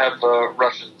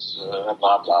Russians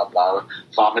blah blah blah,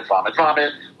 vomit,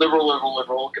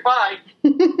 liberal. Goodbye.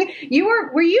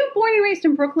 Were you born and raised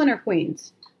in Brooklyn or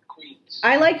Queens? Queens.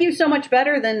 I like you so much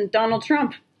better than Donald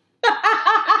Trump.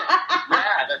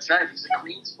 Yeah, that's right. He's a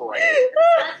Queens boy.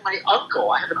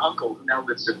 I have an uncle who now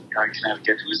lives in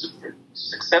Connecticut, who's a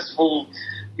successful,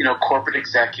 you know, corporate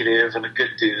executive and a good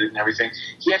dude and everything.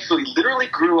 He actually literally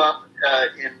grew up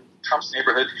in Trump's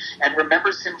neighborhood and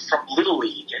remembers him from Little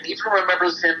League, and even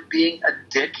remembers him being a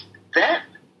dick then.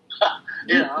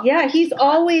 You know? Yeah, he's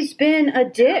always been a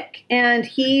dick, and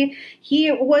he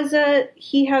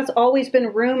has always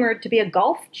been rumored to be a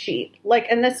golf cheat. Like,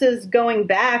 and this is going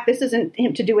back. This isn't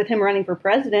to do with him running for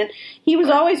president. He was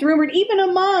always rumored, even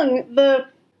among the,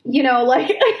 you know,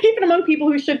 like even among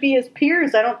people who should be his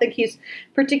peers. I don't think he's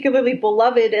particularly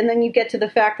beloved. And then you get to the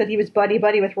fact that he was buddy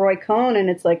with Roy Cohn, and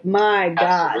it's like, my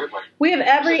God, we have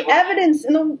every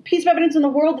piece of evidence in the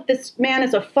world that this man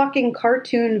is a fucking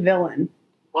cartoon villain.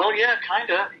 Well, yeah, kind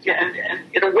of. Yeah, and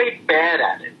in a way bad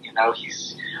at it. You know,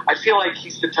 I feel like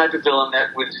he's the type of villain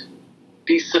that would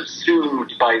be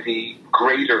subsumed by the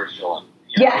greater villain.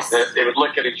 Yes. They would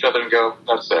look at each other and go,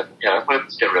 that's it. Yeah,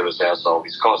 let's get rid of this asshole.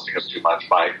 He's costing us too much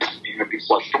by being to be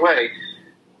flushed away.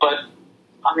 But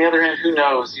on the other hand, who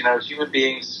knows? Human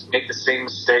beings make the same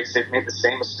mistakes. They've made the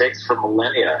same mistakes for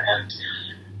millennia. And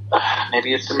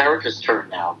maybe it's America's turn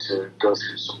now to go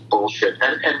through some bullshit.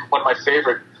 And one of my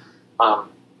favorite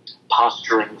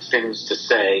posturing things to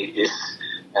say is,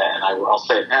 and I'll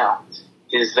say it now,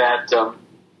 is that,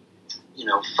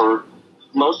 for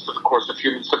most of the course of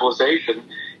human civilization,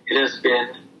 it has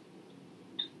been,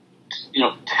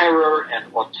 terror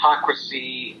and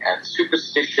autocracy and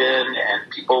superstition and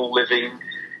people living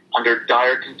under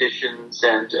dire conditions.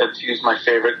 And to use my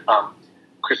favorite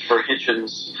Christopher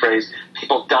Hitchens phrase,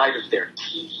 people died of their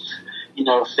teeth.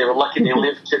 If they were lucky, they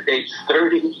lived to age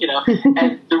 30,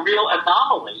 And the real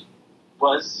anomaly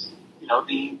was,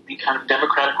 the kind of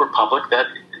democratic republic that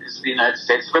is the United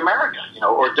States of America,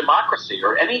 or democracy,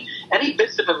 or any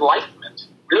bits of enlightenment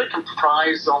really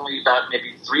comprise only about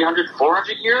maybe 300,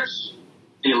 400 years.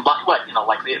 The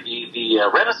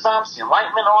Renaissance, the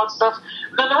Enlightenment, all that stuff.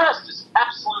 And then the rest is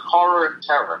absolute horror and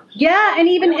terror. Yeah, and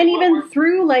even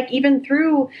through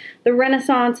the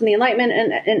Renaissance and the Enlightenment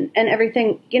and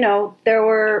everything,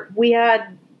 we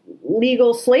had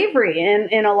legal slavery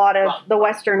in a lot of the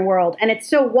Western world. And it's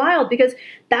so wild because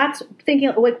that's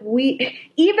thinking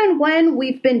even when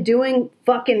we've been doing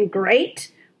fucking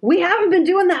great, we haven't been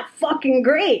doing that fucking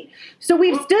great. So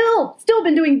we've still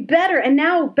been doing better, and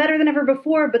now better than ever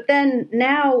before. But then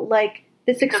now,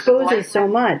 this exposes so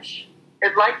much.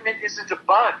 Enlightenment isn't a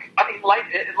bug. I mean,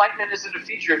 enlightenment isn't a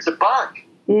feature; it's a bug.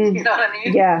 Mm. You know what I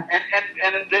mean? Yeah.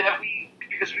 And then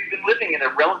because we've been living in a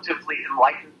relatively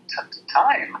enlightened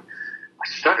time. I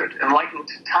stuttered.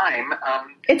 Enlightened time.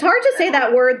 It's hard to say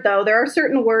that word, though. There are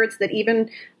certain words that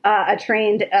even a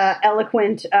trained,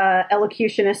 eloquent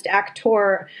elocutionist,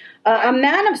 actor, a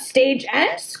man of stage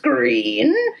and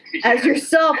screen, as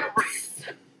yourself.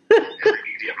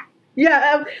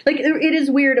 Yeah, it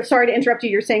is weird. I'm sorry to interrupt you.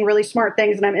 You're saying really smart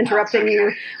things, and I'm interrupting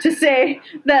you to say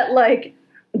that,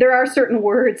 there are certain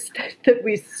words that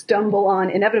we stumble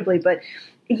on inevitably, but.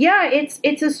 Yeah,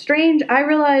 it's a strange. I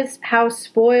realize how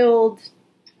spoiled.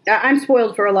 I'm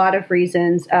spoiled for a lot of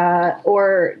reasons,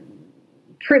 or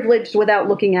privileged without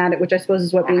looking at it, which I suppose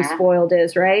is what being spoiled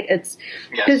is, right? It's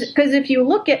because if you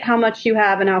look at how much you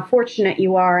have and how fortunate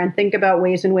you are, and think about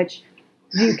ways in which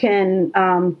you can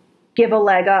give a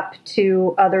leg up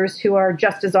to others who are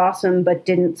just as awesome but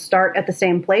didn't start at the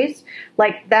same place,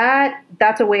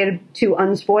 that's a way to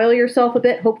unspoil yourself a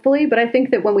bit, hopefully. But I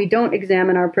think that when we don't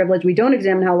examine our privilege, we don't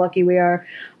examine how lucky we are,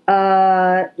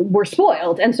 we're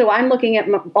spoiled. And so I'm looking at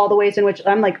all the ways in which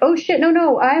I'm like, oh shit,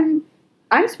 no,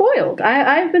 I'm spoiled.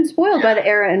 I've been spoiled by the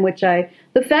era in which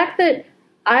the fact that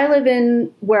I live in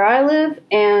where I live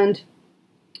and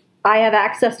I have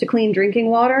access to clean drinking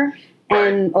water.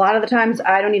 And a lot of the times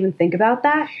I don't even think about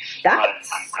that.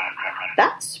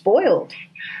 That's spoiled.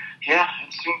 Yeah,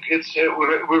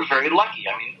 we're very lucky.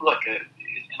 I mean, look, in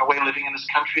a way, living in this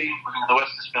country, living in the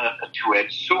West has been a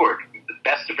two-edged sword. The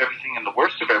best of everything and the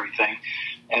worst of everything.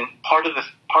 And part of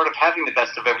having the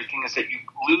best of everything is that you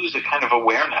lose a kind of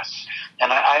awareness.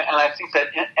 And I think that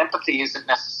empathy isn't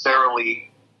necessarily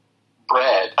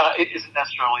bred. It isn't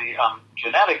necessarily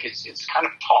genetic. It's kind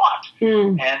of taught.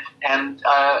 And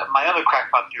my other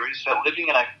crackpot theory is that living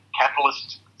in a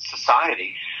capitalist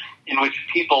society in which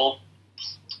people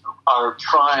are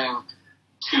trying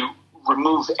to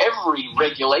remove every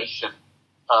regulation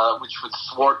which would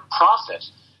thwart profit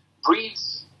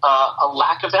breeds a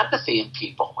lack of empathy in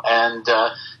people. And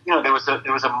there was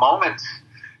a moment.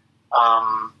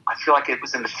 I feel like it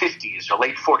was in the 50s or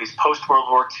late 40s, post World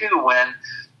War II, when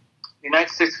the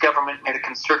United States government made a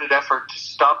concerted effort to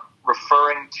stop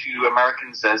referring to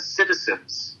Americans as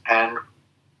citizens and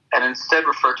instead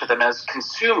refer to them as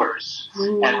consumers.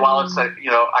 And while it's I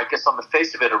guess on the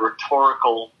face of it, a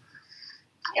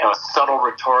subtle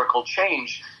rhetorical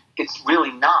change, it's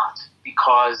really not,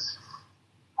 because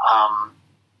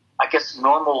I guess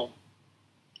normal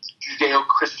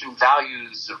Judeo-Christian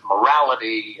values of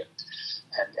morality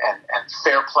and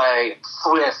fair play and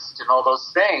thrift and all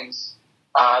those things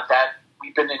that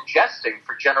we've been ingesting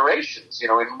for generations, in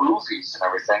movies and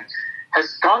everything,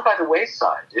 has gone by the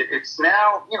wayside. It's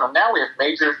now, now we have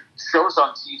major shows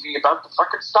on TV about the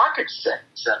fucking stock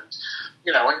exchange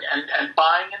and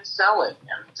buying and selling.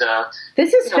 And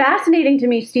this is fascinating to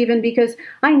me, Stephen, because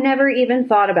I never even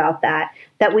thought about that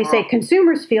we say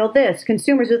consumers feel this,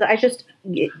 consumers do that.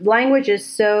 Language is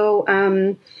so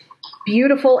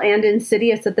beautiful and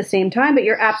insidious at the same time, but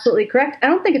you're absolutely correct. I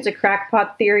don't think it's a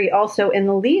crackpot theory also in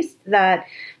the least that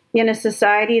in a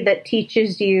society that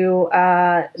teaches you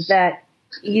that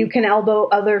you can elbow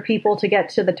other people to get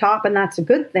to the top, and that's a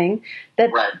good thing.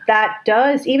 That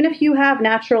does, even if you have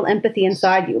natural empathy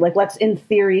inside you, like let's in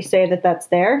theory say that that's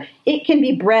there, it can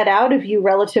be bred out of you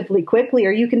relatively quickly,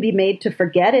 or you can be made to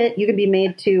forget it. You can be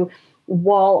made to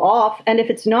wall off. And if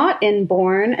it's not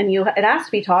inborn and it has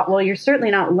to be taught, well, you're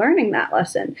certainly not learning that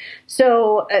lesson.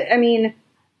 So, I mean,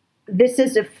 this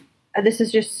is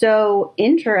just so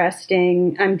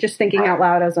interesting. I'm just thinking out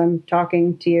loud as I'm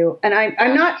talking to you. And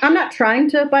I'm not trying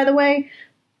to, by the way,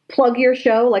 plug your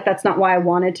show. Like, that's not why I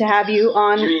wanted to have you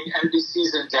on. You mean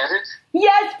NBC's Indebted?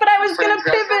 Yes, but I was going to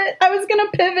pivot. I was going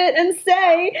to pivot and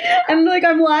say, and like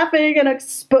I'm laughing and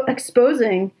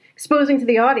exposing to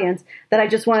the audience that I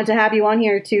just wanted to have you on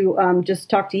here to just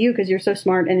talk to you because you're so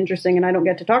smart and interesting and I don't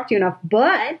get to talk to you enough.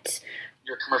 But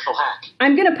you're a commercial hack.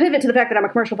 I'm going to pivot to the fact that I'm a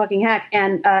commercial fucking hack,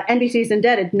 and NBC's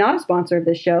Indebted, not a sponsor of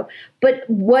this show. But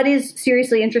what is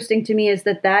seriously interesting to me is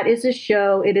that is a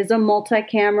show. It is a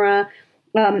multi-camera,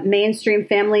 mainstream,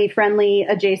 family-friendly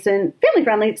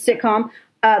sitcom.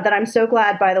 That I'm so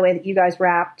glad, by the way, that you guys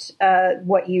wrapped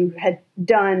what you had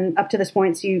done up to this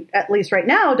point. So you, at least right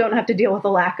now, don't have to deal with the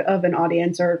lack of an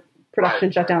audience or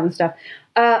production shutdown and stuff.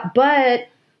 But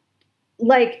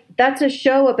like, that's a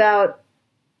show about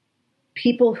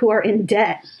people who are in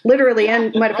debt, literally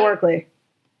and metaphorically. Right.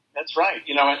 That's right.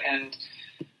 You know, and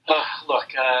look,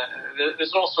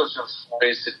 there's all sorts of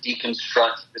ways to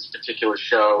deconstruct this particular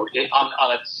show.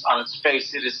 On its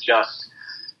face, it is just,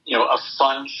 you know, a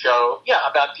fun show,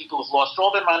 about people who've lost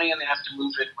all their money and they have to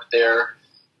move in with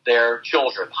their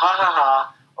children. Ha ha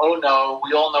ha! Oh no,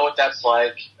 we all know what that's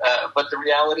like. But the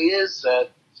reality is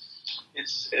that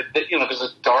there's a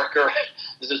darker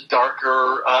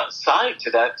side to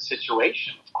that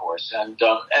situation, of course. And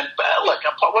look,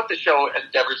 what the show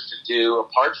endeavors to do,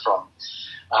 apart from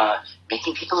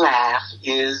making people laugh,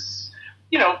 is,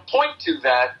 you know, point to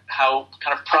that how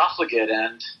kind of profligate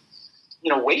and,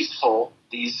 you know, wasteful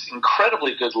these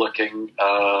incredibly good-looking,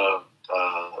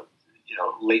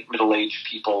 late middle-aged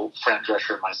people, Fran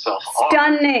Drescher and myself, are.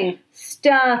 Stunning.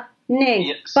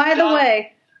 Yeah,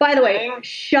 By the way,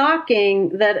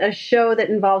 shocking that a show that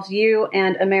involves you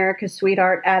and America's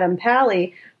sweetheart Adam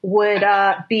Pally would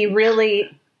be really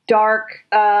dark,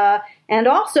 and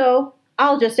also,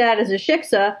 I'll just add as a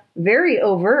shiksa, very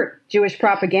overt Jewish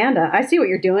propaganda. I see what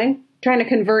you're doing. Trying to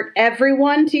convert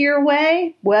everyone to your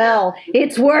way? Well,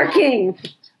 it's working.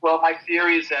 Well, my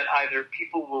theory is that either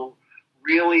people will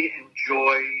really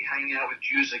enjoy hanging out with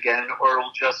Jews again, or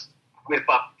it'll just whip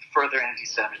up further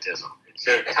anti-Semitism.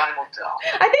 Time will tell.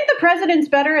 I think the president's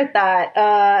better at that,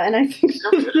 and I think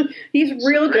he's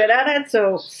real good at it,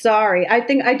 so sorry. I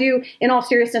think I do, in all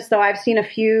seriousness, though, I've seen a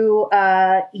few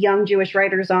young Jewish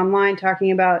writers online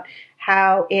talking about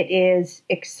how it is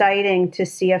exciting to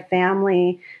see a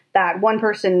family that one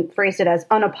person phrased it as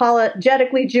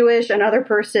unapologetically Jewish, another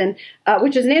person,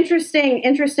 which is an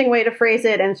interesting way to phrase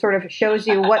it, and sort of shows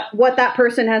you what that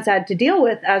person has had to deal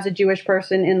with as a Jewish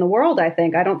person in the world, I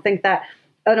think. I don't think that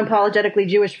unapologetically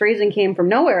Jewish phrasing came from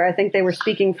nowhere. I think they were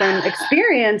speaking from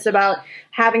experience about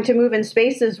having to move in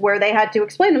spaces where they had to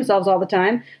explain themselves all the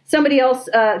time. Somebody else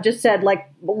just said, like,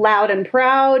 loud and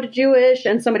proud Jewish,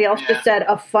 and somebody else just said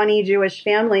a funny Jewish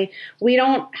family. We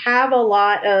don't have a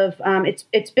lot of,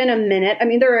 it's been a minute. I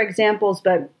mean, there are examples,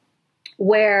 but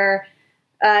where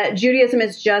Judaism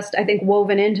is just, I think,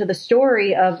 woven into the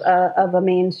story of a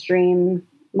mainstream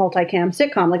multicam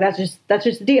sitcom. Like, that's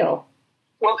just the deal.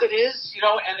 Well, it is, you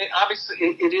know, and it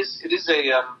is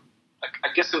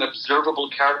I guess, an observable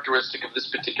characteristic of this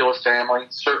particular family.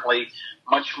 Certainly,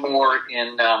 much more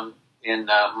in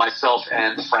myself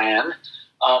and Fran.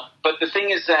 But the thing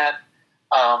is that,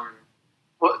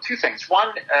 well, two things.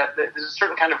 One, there's a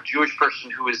certain kind of Jewish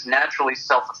person who is naturally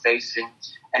self-effacing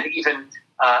and even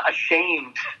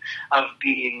ashamed of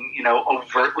being, you know,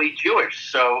 overtly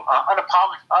Jewish. So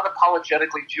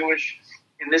unapologetically Jewish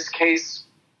in this case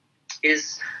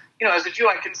is, you know, as a Jew,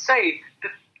 I can say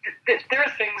that there are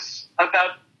things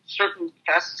about certain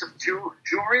facets of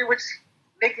Jewry which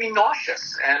make me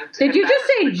nauseous. And did you just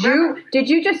say Jew? Did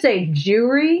you just say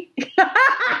Jewry? Yes,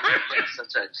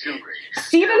 that's right, Jewry.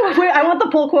 Stephen, I want the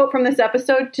pull quote from this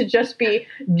episode to just be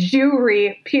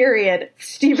Jewry, period.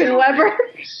 Stephen Weber.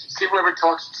 Stephen Weber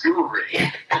talks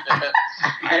Jewry.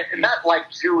 And not like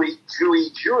Jewy,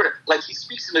 like he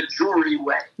speaks in a Jewry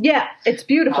way. Yeah, it's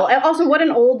beautiful. Also, what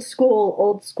an old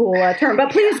school term.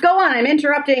 But please go on. I'm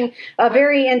interrupting a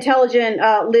very intelligent,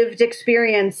 lived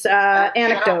experience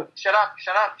anecdote. Shut up.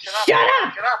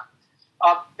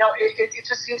 No, it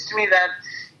just seems to me that,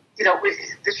 you know,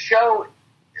 this show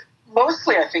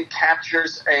mostly, I think,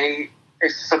 captures a a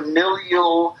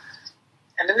familial,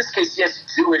 and in this case, yes,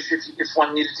 Jewish, if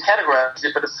one needed to categorize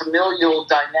it, but a familial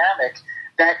dynamic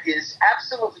that is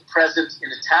absolutely present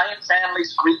in Italian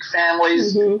families, Greek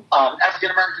families, African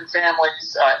American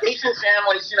families, Asian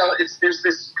families. You know, there's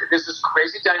this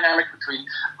crazy dynamic between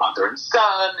mother and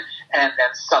son, and then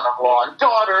son-in-law and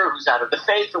daughter who's out of the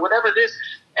faith or whatever it is.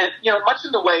 And you know, much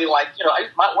in the way, like, you know,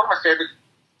 one of my favorite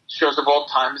shows of all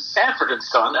time is Sanford and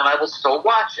Son, and I will still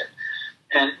watch it.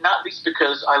 And not least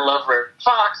because I love Ray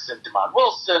Fox and Demond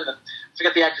Wilson, and I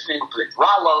forget the actor's name who played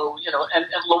Rollo, you know, and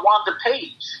LaWanda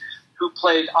Page, who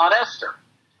played Aunt Esther.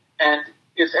 And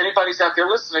if anybody's out there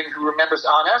listening who remembers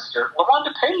Aunt Esther,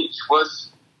 LaWanda Page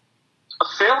was a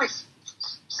fairly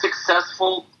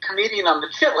successful comedian on the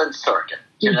Chitlin circuit,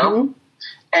 you know?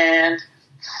 And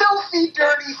filthy,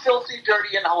 dirty,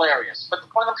 and hilarious. But the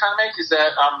point I'm trying to make is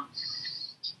that,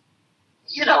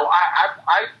 you know,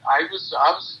 I was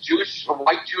a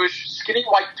white Jewish, skinny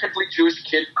white, pimply Jewish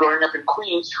kid growing up in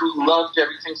Queens who loved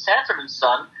everything Sanford and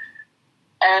Son.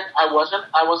 And I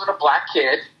wasn't a black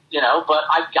kid, you know, but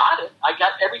I got it. I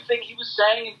got everything he was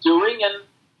saying and doing, and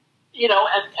you know,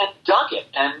 and dug it.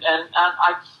 And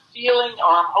I'm feeling,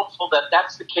 or I'm hopeful that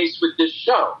that's the case with this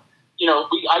show. You know,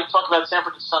 I talk about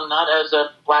Sanford and Son not as a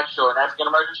black show, an African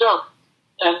American show,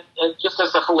 and just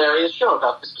as a hilarious show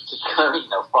about this particular, you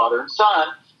know, father and son.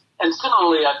 And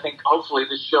similarly, I think hopefully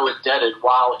this show indebted,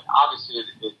 while obviously it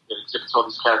exhibits all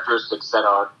these characteristics that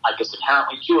are, I guess,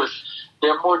 inherently Jewish,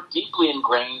 they're more deeply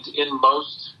ingrained in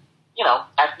most, you know,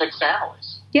 ethnic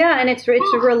families. Yeah, and it's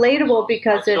relatable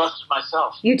because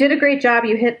you did a great job.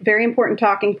 You hit very important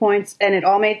talking points, and it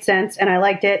all made sense, and I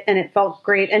liked it, and it felt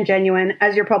great and genuine.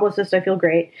 As your publicist, I feel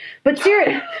great. But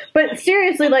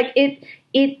seriously, like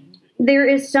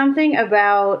there's something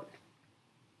about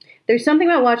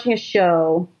watching a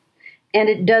show, and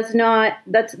it does not.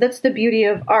 That's the beauty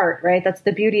of art, right? That's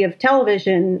the beauty of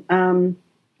television.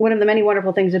 One of the many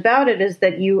wonderful things about it is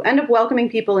that you end up welcoming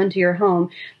people into your home.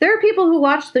 There are people who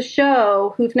watch the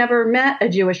show who've never met a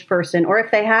Jewish person, or if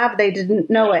they have, they didn't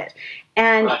know it.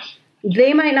 And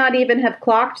they might not even have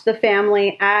clocked the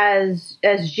family as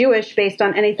Jewish based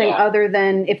on anything other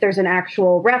than if there's an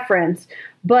actual reference.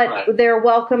 But they're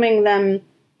welcoming them.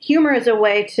 Humor is a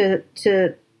way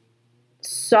to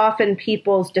soften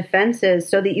people's defenses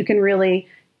so that you can really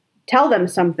tell them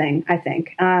something, I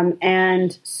think.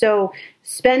 And so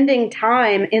spending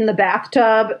time in the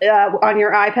bathtub on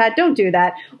your iPad, don't do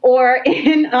that, or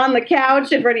on the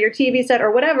couch in front of your TV set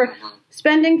or whatever,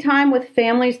 spending time with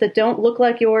families that don't look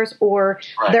like yours or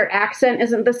their accent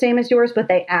isn't the same as yours, but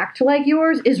they act like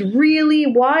yours is really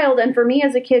wild. And for me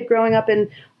as a kid growing up in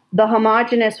the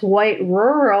homogenous white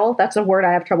rural, that's a word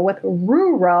I have trouble with,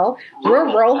 rural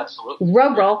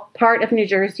part of New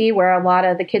Jersey, where a lot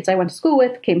of the kids I went to school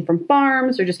with came from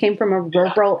farms or just came from a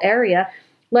rural area,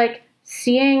 like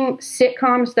seeing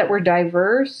sitcoms that were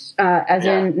diverse, as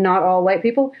in not all white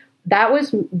people, that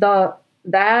was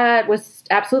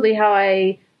absolutely how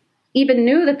I even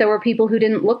knew that there were people who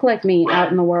didn't look like me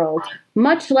out in the world,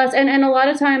 much less. And a lot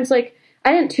of times, like,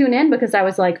 I didn't tune in because I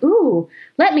was like, ooh,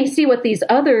 let me see what these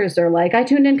others are like. I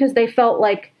tuned in because they felt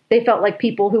like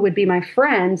people who would be my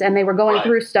friends, and they were going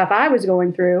through stuff I was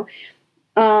going through.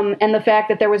 And the fact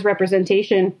that there was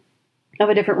representation of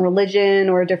a different religion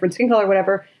or a different skin color or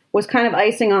whatever was kind of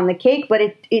icing on the cake, but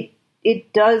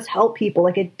it does help people.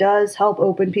 Like, it does help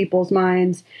open people's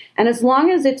minds. And as long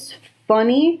as it's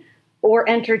funny or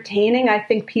entertaining, I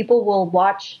think people will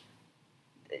watch,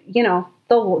 you know,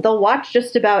 they'll watch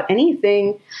just about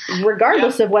anything,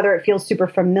 regardless of whether it feels super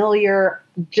familiar.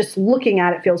 Just looking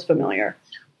at it feels familiar.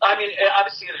 I mean,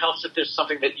 obviously it helps if there's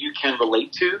something that you can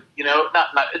relate to, you know,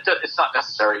 it's not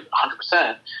necessary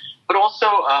 100%, but also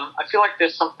I feel like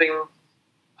there's something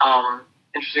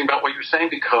interesting about what you're saying,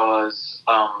 because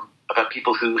about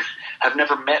people who have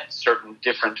never met certain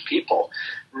different people.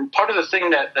 And part of the thing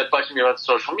that bugs me about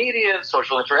social media and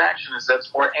social interaction is that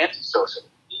it's more antisocial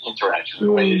interaction.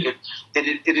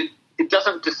 It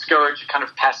doesn't discourage a kind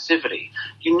of passivity.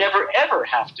 You never ever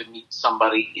have to meet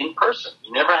somebody in person.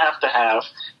 You never have to have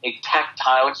a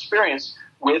tactile experience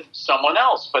with someone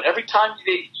else. But every time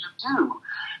you do,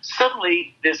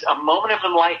 suddenly there's a moment of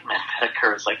enlightenment that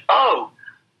occurs. Like, oh,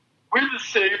 we're the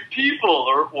same people,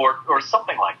 or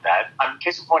something like that.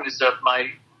 Case in point is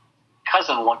my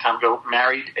cousin a long time ago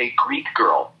married a Greek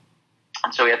girl.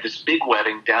 And so he had this big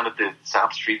wedding down at the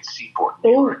South Street Seaport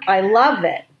in New York. I love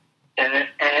it.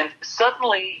 And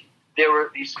suddenly there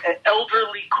were these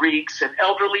elderly Greeks and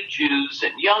elderly Jews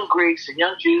and young Greeks and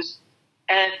young Jews.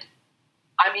 And,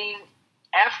 I mean,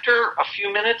 after a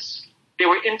few minutes, they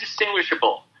were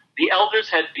indistinguishable. The elders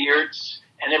had beards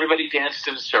and everybody danced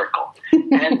in a circle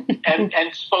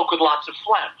and spoke with lots of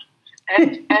phlegm.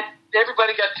 And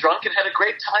everybody got drunk and had a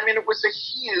great time, and it was a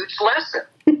huge lesson.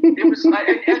 It was, and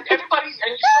everybody,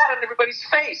 and you saw it on everybody's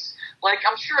face. Like,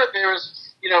 I'm sure there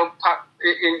was,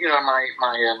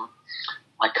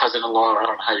 my cousin-in-law, I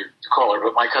don't know how you call her,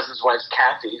 but my cousin's wife's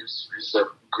Kathy, who's a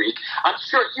Greek. I'm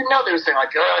sure, they were saying,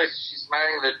 like, oh, she's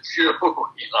marrying the Jew.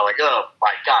 Like, oh,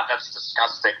 my God, that's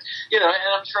disgusting. And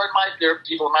I'm sure there are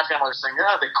people in my family are saying,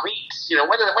 oh, the Greeks,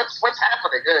 what's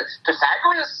happening?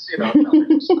 Pythagoras?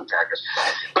 Pythagoras.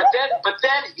 But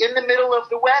then, in the middle of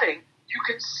the wedding, you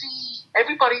can see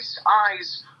everybody's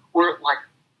eyes were, like,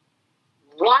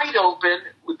 wide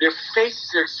open, with their faces,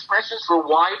 their expressions were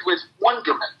wide with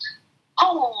wonderment.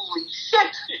 Holy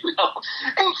shit,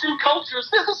 ancient cultures,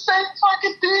 they're the same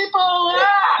fucking people.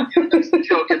 That's the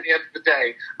joke at the end of the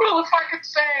day. We're the fucking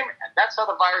same. And that's how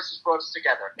the virus has brought us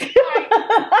together.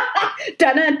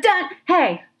 Dun, dun, dun.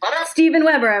 Hey, Steven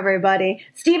Weber, everybody.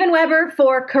 Steven Weber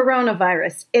for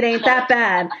coronavirus. It ain't that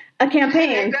bad. A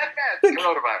campaign. It ain't that bad,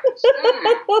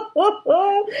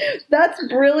 coronavirus. That's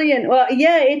brilliant. Well,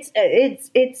 yeah,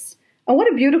 it's and what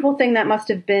a beautiful thing that must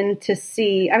have been to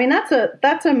see. I mean, that's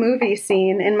a movie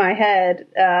scene in my head.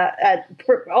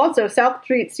 Also, South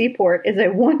Street Seaport is a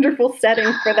wonderful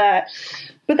setting for that.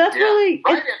 But that's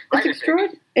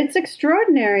it's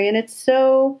extraordinary, and it's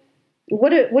so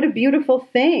what a beautiful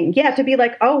thing. Yeah, to be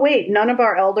like, oh wait, none of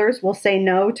our elders will say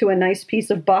no to a nice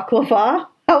piece of baklava.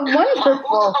 How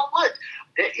wonderful!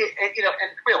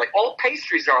 And really, all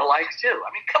pastries are alike too.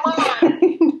 I mean, come on,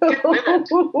 get with it.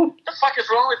 What the fuck is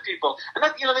wrong with people? And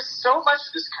that, there's so much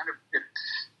of this kind of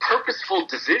purposeful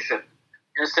division.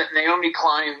 It's that Naomi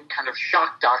Klein kind of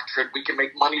shock doctrine. We can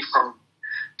make money from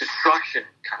destruction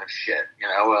kind of shit.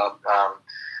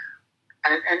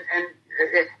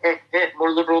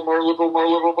 More liberal,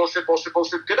 bullshit.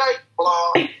 Good night.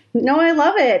 Blah. No, I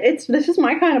love it. This is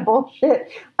my kind of bullshit.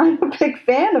 I'm a big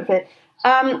fan of it.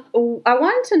 I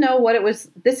wanted to know what it was.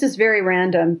 This is very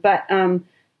random, but, well, no,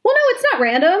 it's not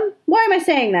random. Why am I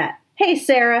saying that? Hey,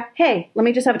 Sarah. Hey, let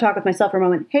me just have a talk with myself for a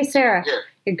moment. Hey, Sarah,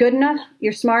 You're good enough?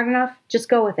 You're smart enough? Just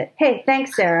go with it. Hey,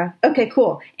 thanks, Sarah. Okay,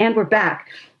 cool. And we're back.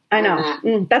 I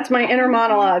know. That's my inner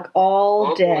monologue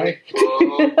all day.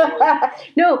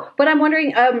 No, but I'm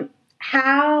wondering,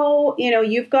 how,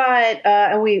 you've got,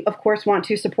 and we, of course, want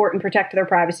to support and protect their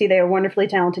privacy. They are wonderfully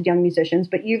talented young musicians,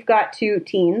 but you've got 2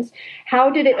 teens.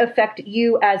 How did it affect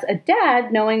you as a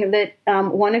dad, knowing that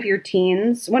one of your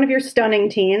stunning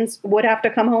teens, would have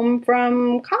to come home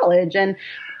from college and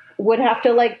would have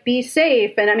to, be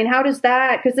safe? And, I mean, how does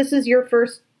that, because this is your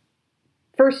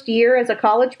first year as a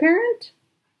college parent?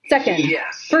 Second?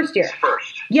 Yes. First year?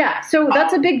 First. Yeah, so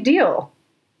that's a big deal.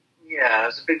 Yeah,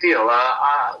 it's a big deal.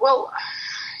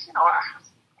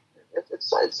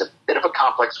 It's a bit of a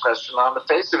complex question. On the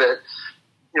face of it,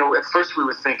 at first we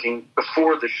were thinking,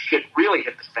 before the shit really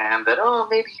hit the fan, that,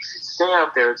 maybe you should stay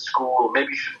out there at school, maybe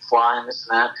you shouldn't fly, and this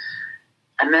and that.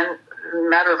 And then, in a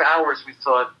matter of hours, we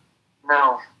thought,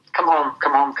 no, come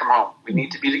home. We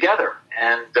need to be together.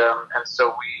 And so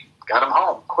we got him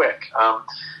home quick.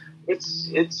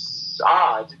 It's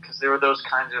odd, because there were those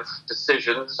kinds of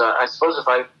decisions. I suppose if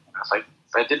I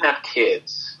didn't have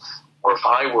kids, or if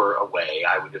I were away,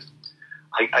 I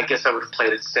guess I would have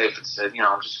played it safe and said,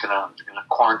 I'm just gonna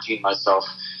quarantine myself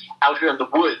out here in the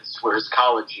woods where his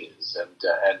college is, and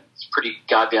it's pretty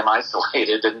goddamn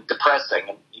isolated and depressing,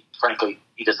 and frankly,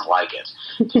 he doesn't like it.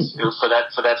 for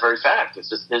that very fact, it's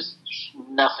just there's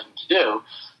nothing to do,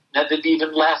 and there'd be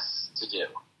even less to do.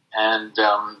 And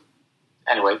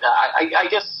anyway, I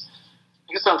guess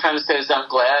what I'm trying to say is I'm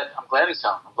glad he's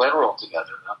home. I'm glad we're all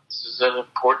together. This is an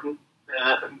important,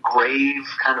 grave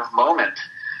kind of moment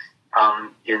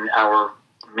in our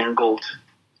mingled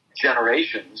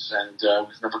generations, and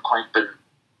we've never quite been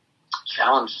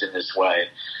challenged in this way.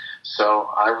 So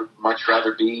I would much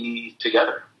rather be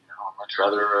together. I'd much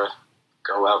rather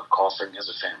go out golfing as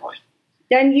a family.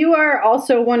 And you are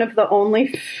also one of the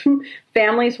only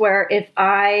families where if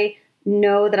I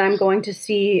know that I'm going to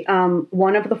see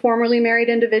one of the formerly married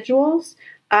individuals,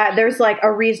 there's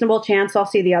a reasonable chance I'll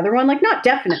see the other one. Not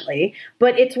definitely,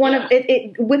 but it's one of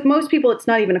it. With most people, it's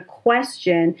not even a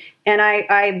question. And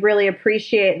I really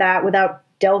appreciate that, without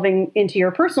delving into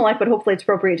your personal life, but hopefully it's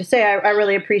appropriate to say, I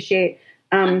really appreciate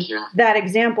that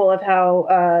example of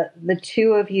how the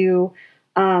two of you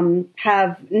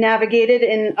have navigated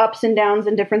in ups and downs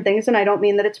and different things. And I don't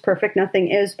mean that it's perfect. Nothing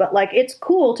is, but it's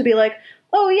cool to be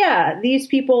oh yeah, these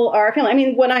people are a family. I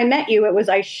mean, when I met you, it was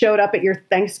I showed up at your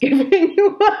Thanksgiving.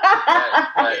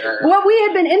 Right. Well, we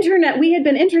had been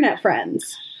internet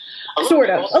friends. Sort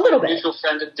of, a little bit. Mutual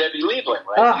friend of Debbie Liebling,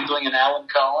 right? Liebling and Alan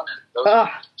Cohen. And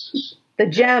those the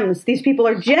gems. These people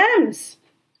are gems.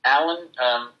 Alan,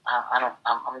 I'm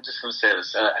just going to say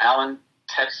this. Alan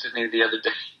texted me the other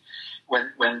day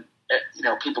when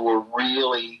people were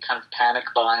really kind of panic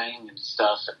buying and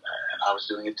stuff, and I was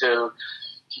doing it too.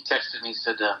 He texted me and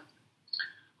said,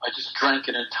 I just drank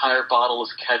an entire bottle of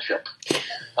ketchup.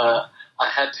 I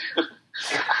had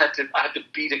to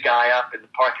beat a guy up in the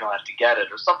parking lot to get it,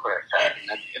 or something like that.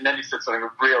 And then he said something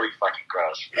really fucking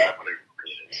gross.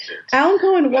 Alan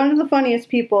Cohen, one of the funniest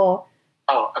people.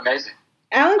 Oh, amazing.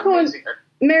 Alan Cohen,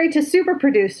 married to super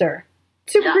producer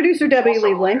Debbie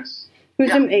Liebling,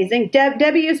 who's amazing.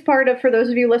 Debbie is part of, for those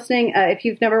of you listening, if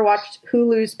you've never watched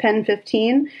Hulu's Pen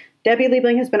 15, Debbie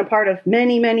Liebling has been a part of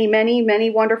many, many, many, many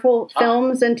wonderful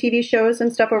films and TV shows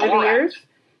and stuff over the years.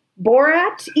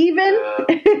 Borat, even,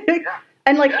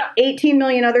 and 18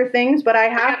 million other things. But I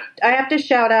have to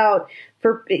shout out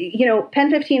for,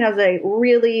 Pen 15 has a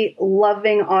really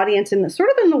loving audience in the sort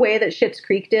of in the way that Schitt's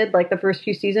Creek did, like the first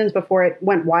few seasons before it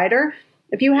went wider.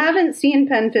 If you haven't seen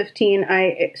Pen 15,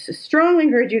 I strongly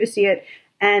encourage you to see it.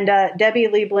 And Debbie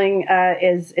Liebling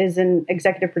is an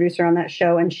executive producer on that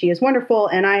show, and she is wonderful.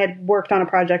 And I had worked on a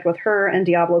project with her and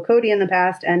Diablo Cody in the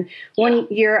past. And one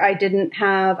year I didn't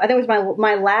have, I think it was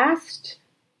my last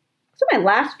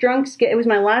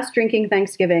drinking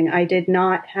Thanksgiving. I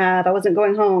wasn't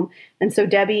going home. And so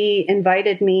Debbie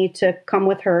invited me to come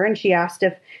with her, and she asked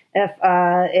if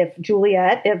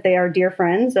Juliet, if they are dear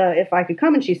friends, if I could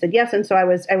come, and she said yes. And so I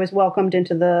was welcomed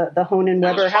into the Honan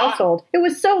Weber household. It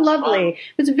was so lovely.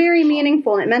 It was very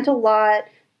meaningful, and it meant a lot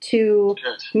to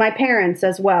my parents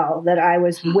as well, that I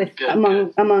was with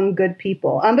among good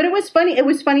people. But it was funny. It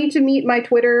was funny to meet my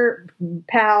Twitter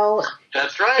pal.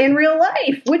 That's right. In real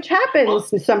life, which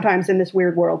happens sometimes in this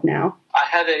weird world now. I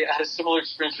had a similar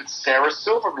experience with Sarah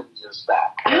Silverman years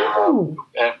back,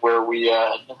 where we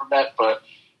had never met, but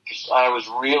I was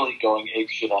really going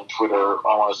apeshit on Twitter,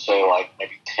 I want to say like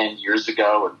maybe 10 years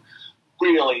ago, and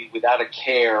really without a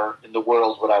care in the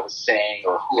world what I was saying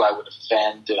or who I would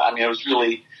offend. And I mean, I was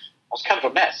kind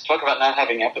of a mess. Talk about not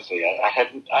having empathy. I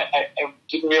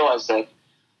didn't realize that,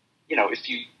 if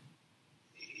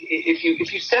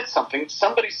you said something,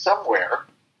 somebody somewhere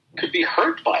could be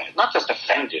hurt by it, not just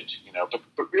offended, but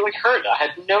really hurt. I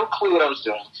had no clue what I was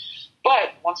doing.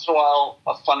 But once in a while,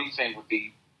 a funny thing would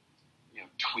be,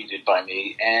 tweeted by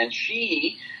me, and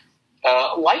she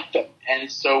liked them.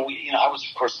 And so, I was,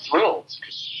 of course, thrilled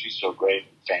because she's so great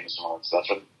and famous and all that stuff.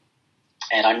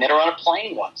 And I met her on a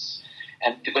plane once.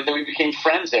 But then we became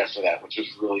friends after that, which was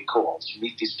really cool to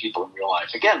meet these people in real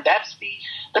life. Again, that's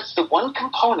the one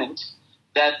component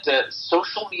that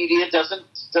social media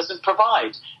doesn't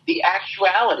provide. The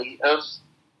actuality of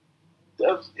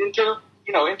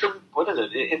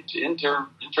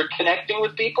interconnecting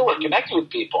with people or connecting with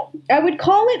people. I would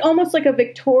call it almost like a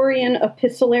Victorian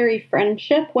epistolary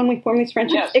friendship when we form these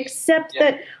friendships, except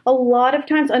that a lot of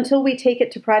times, until we take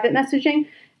it to private messaging,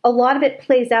 a lot of it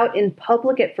plays out in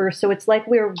public at first. So it's like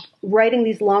we're writing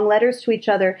these long letters to each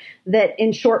other that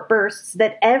in short bursts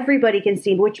that everybody can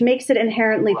see, which makes it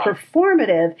inherently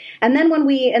performative. And then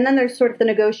then there's sort of the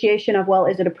negotiation of, well,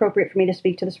 is it appropriate for me to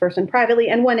speak to this person privately?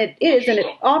 And when it is, and it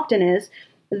often is,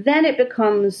 then it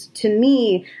becomes, to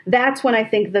me, that's when I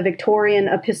think the Victorian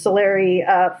epistolary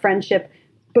friendship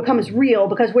becomes real,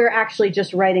 because we're actually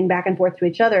just writing back and forth to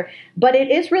each other. But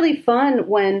it is really fun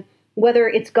whether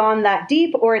it's gone that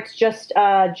deep or it's just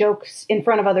jokes in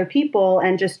front of other people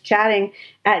and just chatting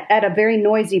at a very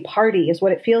noisy party is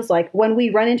what it feels like. When we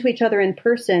run into each other in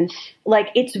person, like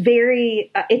it's a very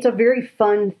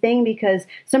fun thing, because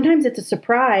sometimes it's a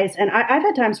surprise. And I've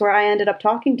had times where I ended up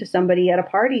talking to somebody at a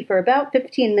party for about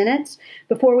 15 minutes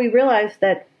before we realized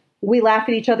that we laugh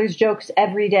at each other's jokes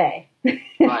every day.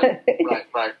 Right.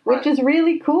 Which is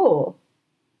really cool.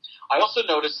 I also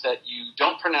noticed that you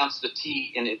don't pronounce the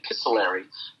T in epistolary,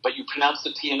 but you pronounce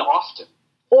the T in often.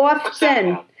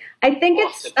 Often. I think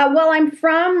it's, I'm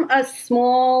from a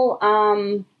small,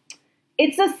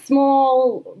 it's a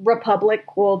small republic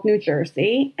called New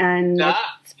Jersey, and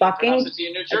it's fucking, pronounce the T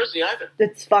in New Jersey either.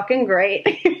 It's fucking great.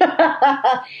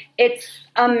 It's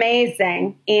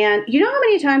amazing. And you know how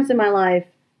many times in my life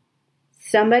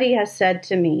somebody has said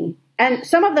to me, and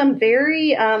some of them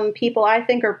very people I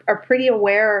think are pretty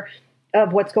aware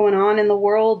of what's going on in the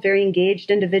world, very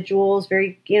engaged individuals,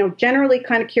 very, generally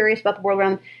kind of curious about the world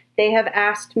around them. They have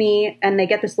asked me, and they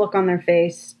get this look on their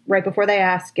face right before they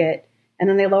ask it, and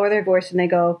then they lower their voice and they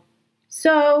go,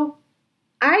 so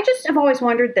I just have always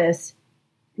wondered this.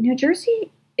 New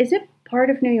Jersey, is it part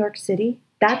of New York City?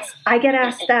 I get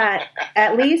asked that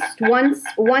at least once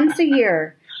a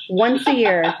year. once a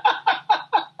year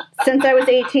since I was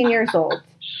 18 years old.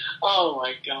 Oh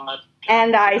my God.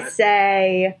 And I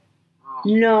say,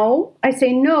 no. I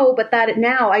say no, but that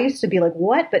now, I used to be like,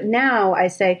 what? But now I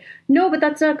say, no, but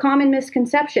that's a common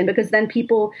misconception, because then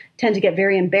people tend to get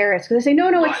very embarrassed. Because I say,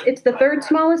 no, it's the third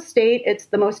smallest state. It's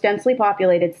the most densely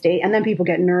populated state. And then people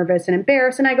get nervous and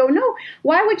embarrassed. And I go, no,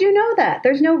 why would you know that?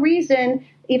 There's no reason,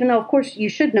 even though, of course, you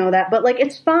should know that. But, like,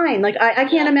 it's fine. Like, I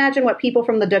can't imagine what people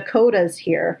from the Dakotas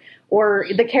hear, or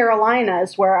the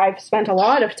Carolinas, where I've spent a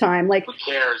lot of time. Like, who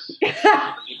cares?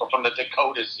 People from the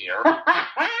Dakotas here.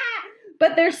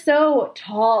 But they're so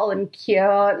tall and cute,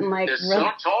 and like they're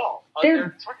so tall.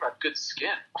 They're talking about good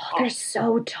skin. They're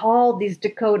so tall, these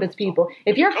Dakotas people.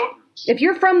 If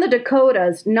you're from the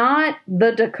Dakotas, not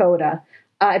the Dakota,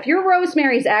 if you're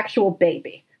Rosemary's actual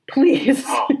baby, please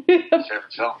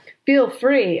feel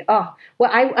free. Oh, well,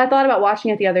 I thought about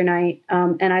watching it the other night,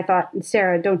 and I thought,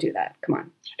 Sarah, don't do that. Come on.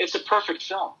 It's a perfect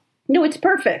film. No, it's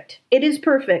perfect. It is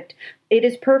perfect. It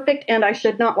is perfect, and I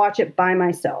should not watch it by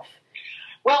myself.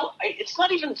 Well, it's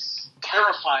not even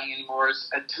terrifying anymore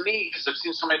to me, because I've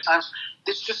seen so many times.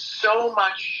 There's just so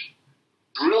much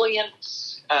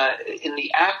brilliance in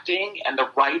the acting and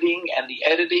the writing and the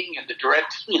editing and the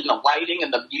directing and the lighting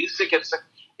and the music. It's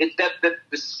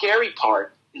the scary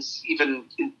part is it's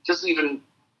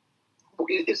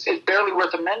barely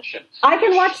worth a mention. I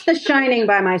can watch The Shining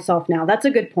by myself now. That's a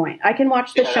good point. I can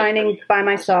watch The Shining by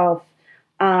myself.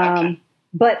 Okay.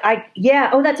 But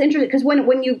that's interesting, because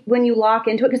when you lock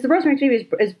into it, because the Rosemary's Baby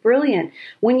is brilliant.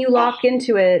 When you lock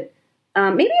into it,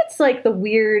 maybe it's like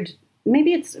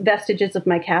maybe it's vestiges of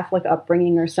my Catholic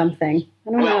upbringing or something.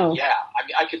 I don't know. Yeah, I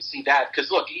mean, I could see that,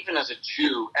 because look, even as a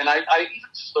Jew, and I even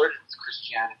flirted with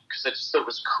Christianity because I just thought it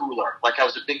was cooler. Like, I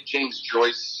was a big James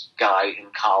Joyce guy in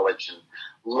college and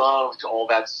loved all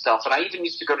that stuff. And I even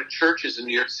used to go to churches in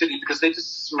New York City because they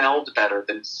just smelled better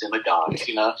than synagogues,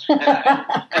 you know.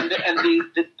 And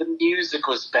the music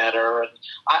was better, and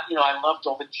I loved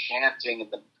all the chanting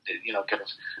and the kind of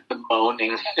the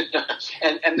moaning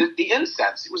and the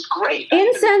incense. It was great.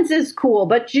 Incense is cool,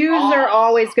 but Jews are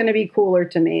always going to be cooler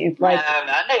to me. Like,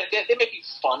 they may be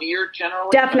funnier generally.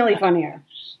 Definitely funnier.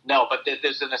 No, but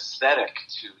there's an aesthetic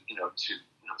to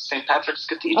St. Patrick's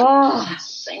Cathedral. It's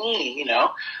insane,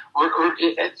 or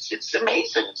it's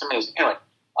amazing. It's amazing. Anyway,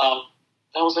 what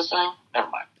was I saying? Never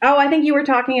mind. Oh, I think you were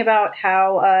talking about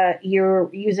how you're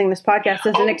using this podcast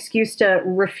as an excuse to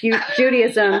refute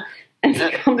Judaism and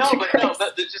come to Christ. No,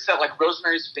 just that, like,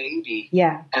 Rosemary's Baby,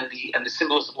 and the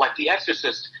symbolism, like The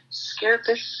Exorcist, scared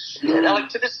the shit. Like,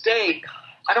 to this day,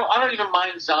 I don't even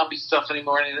mind zombie stuff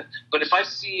anymore. But if I'm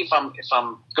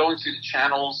going through the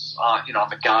channels, on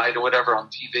the guide or whatever on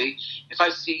TV, if I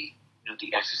see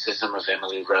The Exorcism of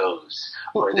Emily Rose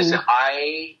or this,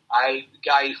 I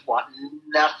want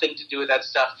nothing to do with that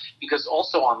stuff, because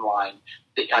also online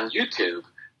on YouTube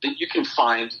that you can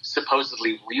find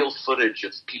supposedly real footage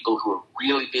of people who are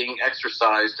really being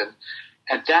exorcised, and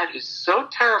that is so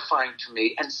terrifying to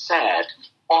me and sad,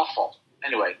 awful.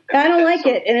 Anyway, I don't like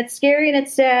it, and it's scary and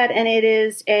it's sad, and it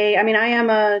is I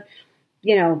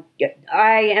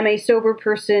am a sober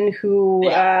person who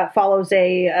follows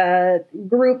a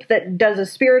group that does a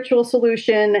spiritual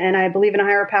solution, and I believe in a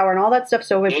higher power and all that stuff.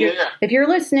 So if you're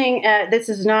listening, this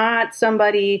is not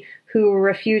somebody who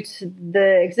refutes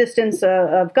the existence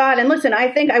of God. And listen,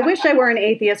 I wish I were an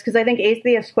atheist, because I think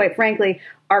atheists, quite frankly,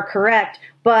 are correct,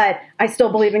 but I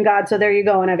still believe in God, so there you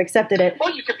go, and I've accepted it.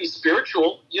 Well, you could be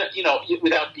spiritual,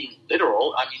 without being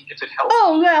literal. I mean, if it helps.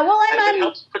 Oh, yeah, well, it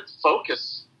helps put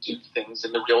focus to things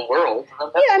in the real world.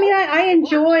 Yeah, I mean, I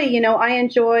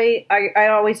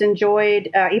always enjoyed,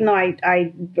 even though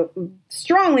I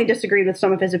strongly disagreed with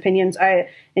some of his opinions, I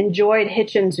enjoyed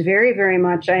Hitchens very, very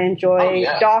much. I enjoy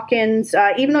Dawkins,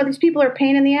 even though these people are a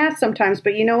pain in the ass sometimes,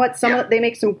 but you know what? They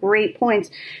make some great points.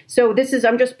 So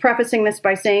I'm just prefacing this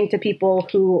by saying to people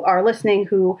who are listening,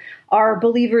 who are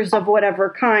believers of whatever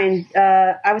kind,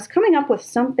 I was coming up with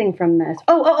something from this.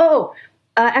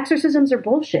 Exorcisms are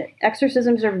bullshit.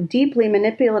 Exorcisms are deeply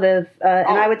manipulative,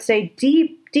 and I would say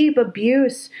deep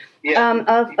abuse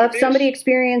of somebody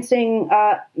experiencing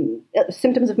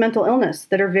symptoms of mental illness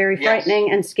that are very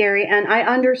frightening and scary. And I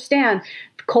understand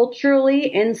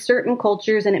culturally, in certain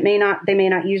cultures, and they may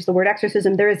not use the word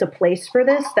exorcism, there is a place for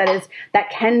this that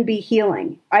can be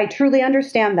healing. I truly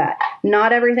understand that.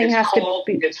 Not everything to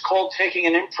be. It's called taking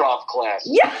an improv class.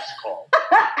 Yeah. It's called.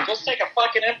 Just take a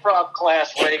fucking improv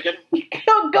class, Reagan.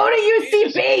 Go to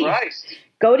UCB.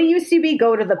 Go to UCB,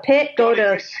 go to the pit, go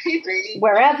to UCB.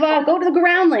 Wherever, go to the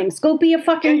Groundlings, go be a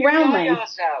fucking Groundling.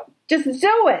 Just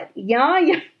do it.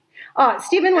 Yeah.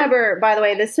 Steven Weber, by the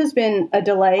way, this has been a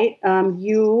delight.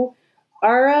 You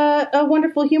are a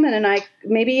wonderful human, and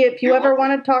maybe if you ever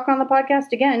want to talk on the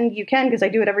podcast again, you can, because I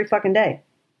do it every fucking day.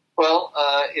 Well,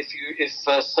 if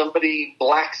somebody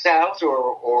blacks out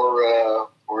or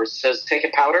says take a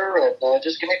powder, and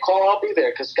just give me a call, I'll be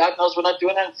there, because God knows we're not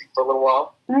doing anything for a little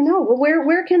while. I know. Well,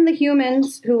 where can the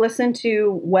humans who listen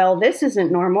to Well, This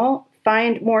Isn't Normal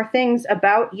find more things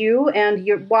about you and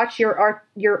watch your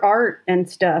art and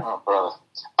stuff? Oh, brother.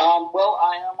 Well,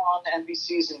 I am on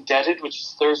NBC's Indebted, which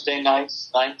is Thursday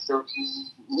nights, 9:30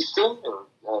 Eastern, or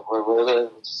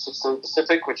 6:30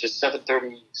 Pacific, which is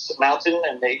 7:30 Mountain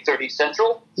and 8:30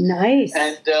 Central. Nice.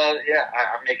 And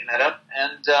I'm making that up.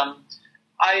 And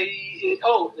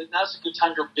now's a good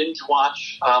time to binge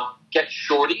watch Get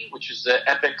Shorty, which is the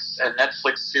Epix and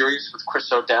Netflix series with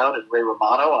Chris O'Dowd and Ray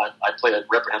Romano. I play a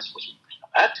reprehensible on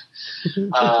that.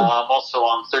 I'm also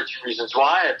on 13 Reasons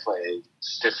Why. I play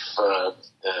stiff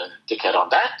dickhead on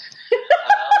that.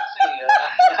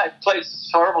 I played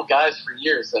horrible guys for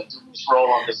years that do this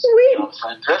role on this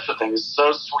Fran Drescher thing. Is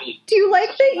so sweet. Do you like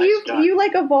that you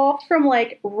like evolved from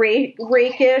like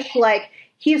rakish, like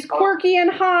he's quirky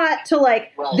and hot, to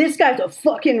like, this guy's a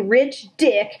fucking rich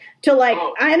dick, to like,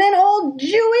 I'm an old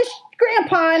Jewish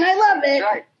grandpa and I love it.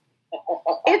 Right.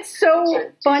 It's so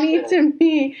funny to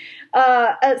me.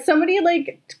 Somebody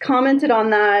like commented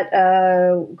on that.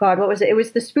 God, what was it? It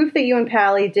was the spoof that you and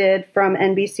Pally did from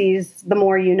NBC's The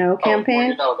More You Know campaign.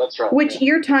 More You Know, that's right. Which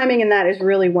your timing in that is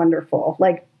really wonderful,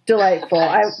 like delightful.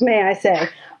 May I say?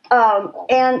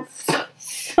 And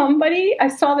somebody, I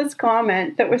saw this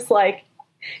comment that was like,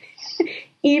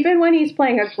 even when he's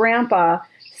playing a grandpa,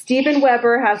 Steven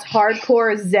Weber has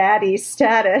hardcore zaddy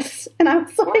status. And I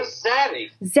was like, what is zaddy?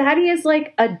 Zaddy is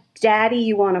like a daddy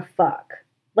you want to fuck.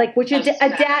 Like, which a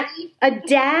daddy.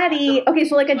 Okay,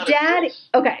 so like a daddy.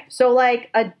 Okay, so like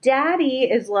a daddy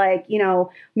is like,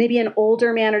 maybe an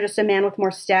older man or just a man with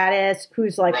more status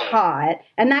who's like hot.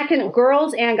 And that can,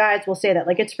 girls and guys will say that.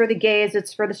 Like, it's for the gays,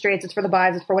 it's for the straights, it's for the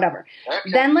bis, it's for whatever.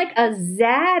 Okay. Then like a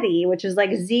zaddy, which is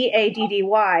like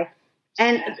Zaddy.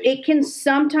 And it can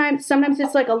sometimes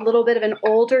it's like a little bit of an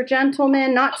older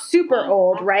gentleman, not super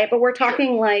old, right? But we're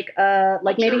talking like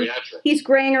maybe he's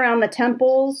graying around the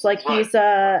temples, like he's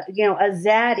a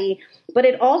zaddy. But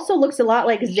it also looks a lot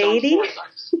like Zadie.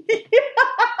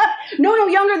 No,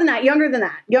 younger than that.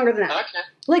 Okay.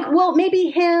 Like, well, maybe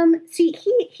him. See,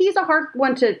 he's a hard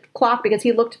one to clock because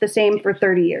he looked the same for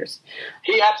 30 years.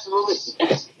 He absolutely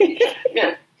is.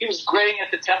 Yeah. He was graying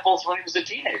at the temples when he was a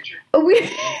teenager.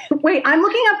 Wait, I'm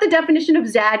looking up the definition of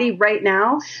zaddy right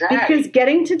now because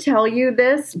getting to tell you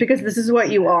this, because this is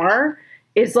what you are,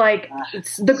 is like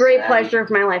it's the great pleasure of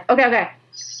my life. Okay.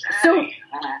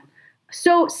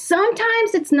 So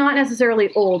sometimes it's not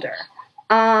necessarily older.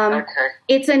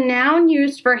 It's a noun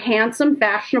used for handsome,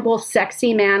 fashionable,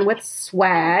 sexy man with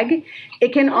swag.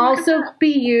 It can also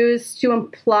be used to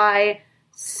imply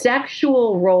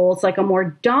sexual roles, like a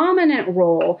more dominant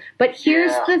role. But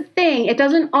here's the thing. It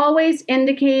doesn't always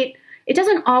indicate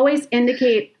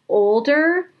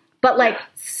older, but like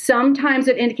sometimes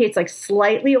it indicates like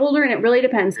slightly older, and it really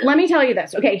depends. Let me tell you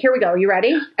this. Okay, here we go. You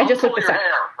ready? I just looked this up.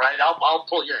 Right? I'll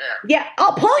pull your hair. Yeah,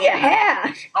 I'll pull your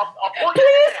hair. I'll pull your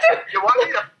hair. You want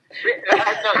me to?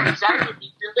 No, exactly.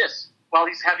 Do this while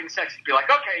he's having sex. You'd be like,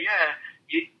 okay, yeah.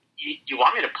 You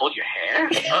want me to pull your hair?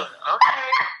 Okay, pull your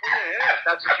hair. If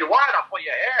that's what you want, I'll pull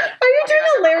your hair. Are you doing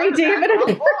a Larry David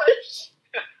impression?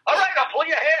 All right, I'll pull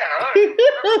your hair.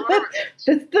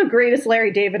 That's the greatest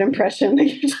Larry David impression that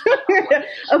you're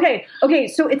doing. Okay,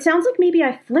 so it sounds like maybe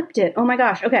I flipped it. Oh my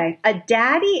gosh, okay. A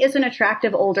daddy is an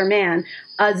attractive older man.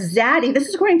 A zaddy, this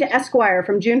is according to Esquire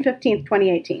from June 15th,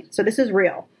 2018. So this is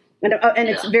real. And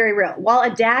it's very real. While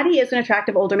a daddy is an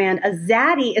attractive older man, a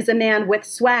zaddy is a man with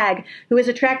swag who is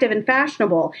attractive and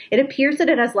fashionable. It appears that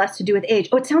it has less to do with age.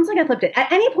 Oh, it sounds like I flipped it.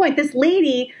 At any point, this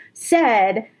lady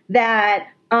said that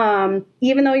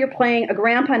even though you're playing a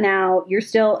grandpa now, you're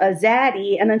still a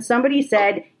zaddy. And then somebody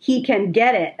said he can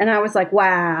get it. And I was like,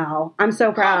 wow, I'm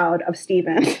so proud of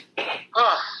Steven.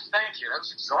 Oh, thank you.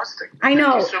 That's exhausting. I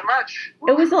know. Thank you so much.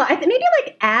 It was a lot. Maybe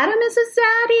like Adam is a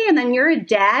zaddy and then you're a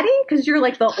daddy because you're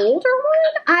like the older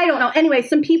one. I don't know. Anyway,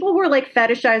 some people were like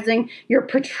fetishizing your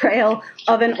portrayal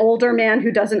of an older man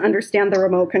who doesn't understand the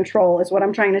remote control is what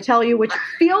I'm trying to tell you, which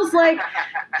feels like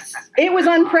it was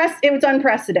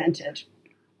unprecedented.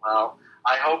 Well,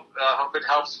 I hope it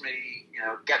helps me,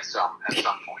 get some at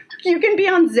some point. You can be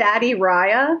on Zaddy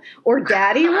Raya or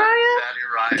Daddy Raya. Zaddy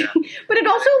Raya. But it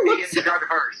also looks.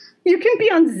 You can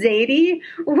be on Zadie.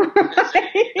 Right?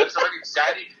 That's what I mean.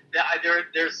 Zaddy.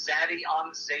 There's Zaddy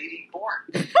on Zadie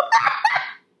porn.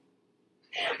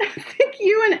 I think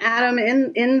you and Adam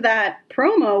in that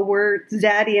promo were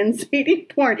Zaddy and Sadie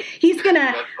porn. He's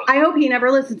gonna. I hope he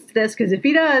never listens to this, because if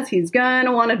he does, he's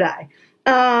gonna want to die.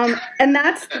 And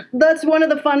that's one of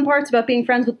the fun parts about being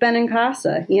friends with Ben and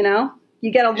Casa. You know,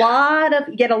 you get a lot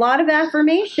of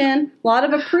affirmation, a lot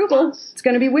of approval. It's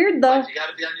going to be weird though. You got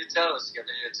to be on your toes.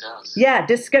 Yeah,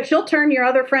 she'll turn your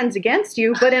other friends against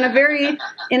you, but in a very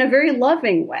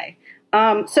loving way.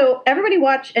 So everybody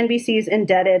watch NBC's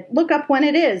Indebted. Look up when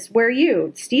it is. Where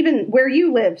you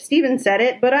live. Steven said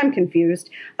it, but I'm confused.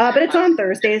 But it's on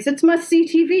Thursdays. It's must-see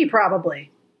TV,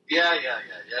 probably. Yeah,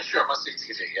 sure. Must-see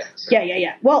TV, yeah.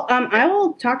 Yeah. Well, I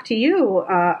will talk to you,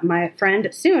 my friend,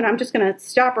 soon. I'm just going to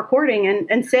stop recording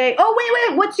and say, oh,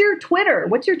 wait, what's your Twitter?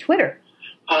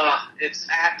 It's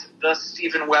at the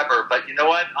Steven Weber, but you know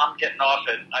what? I'm getting off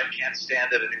it. I can't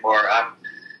stand it anymore.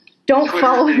 Don't Twitter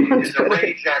follow him on is Twitter. a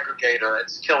rage aggregator.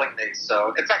 It's killing me.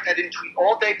 So, in fact, I didn't tweet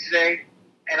all day today,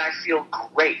 and I feel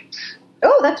great.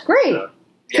 Oh, that's great.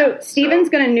 So Steven's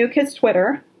going to nuke his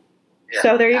Twitter. Yeah,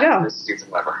 so there you go. Steven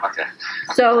Weber. Okay.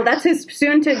 So that's his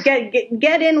soon to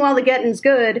get in while the getting's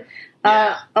good,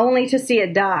 only to see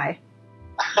it die.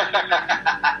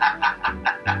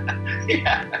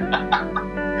 Yeah,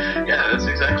 that's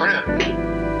exactly it.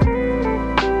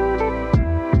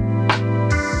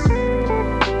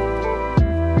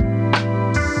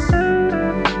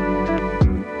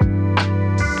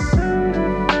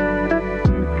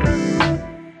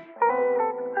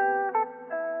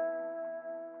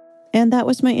 And that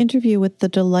was my interview with the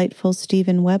delightful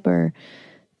Steven Weber.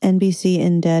 NBC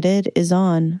Indebted is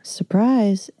on,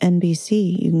 surprise,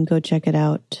 NBC. You can go check it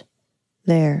out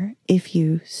there if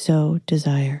you so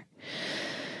desire.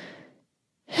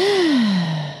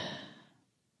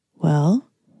 Well,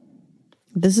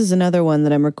 this is another one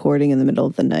that I'm recording in the middle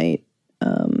of the night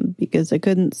because I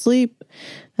couldn't sleep.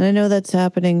 And I know that's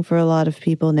happening for a lot of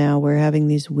people now. We're having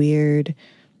these weird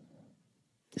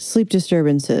sleep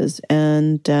disturbances.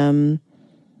 And,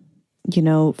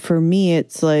 for me,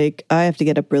 it's like I have to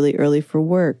get up really early for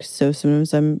work. So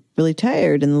sometimes I'm really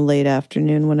tired in the late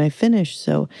afternoon when I finish.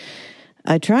 So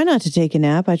I try not to take a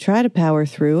nap. I try to power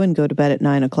through and go to bed at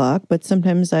 9 o'clock. But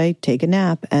sometimes I take a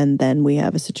nap and then we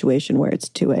have a situation where it's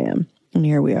 2 a.m. And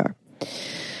here we are.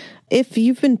 If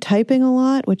you've been typing a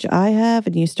lot, which I have,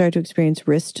 and you start to experience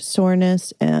wrist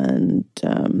soreness and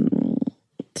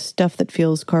stuff that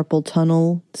feels carpal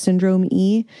tunnel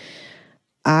syndrome-y,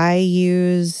 I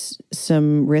use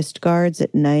some wrist guards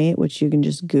at night, which you can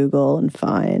just Google and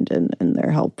find, and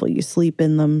they're helpful. You sleep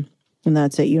in them, and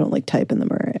that's it. You don't type in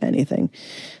them or anything.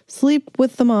 Sleep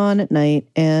with them on at night,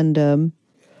 and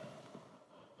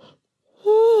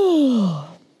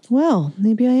well,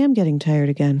 maybe I am getting tired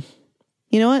again.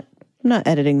 You know what? I'm not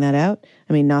editing that out.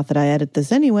 I mean, not that I edit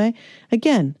this anyway.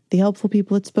 Again, the helpful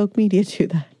people at Spoke Media do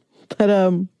that. But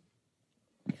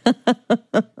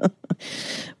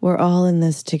we're all in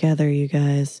this together, you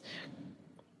guys.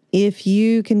 If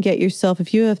you can get yourself,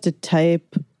 if you have to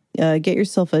type, get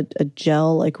yourself a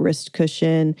gel wrist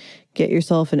cushion, get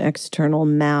yourself an external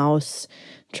mouse,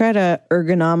 try to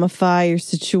ergonomify your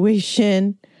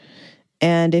situation.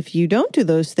 And if you don't do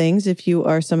those things, if you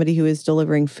are somebody who is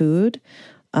delivering food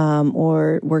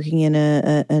or working in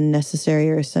a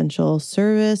necessary or essential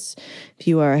service, if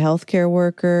you are a healthcare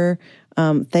worker,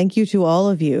 thank you to all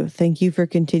of you. Thank you for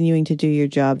continuing to do your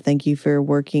job. Thank you for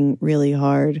working really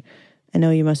hard. I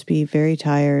know you must be very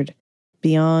tired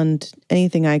beyond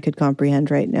anything I could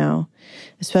comprehend right now,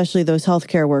 especially those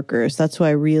healthcare workers. That's what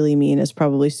I really mean is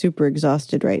probably super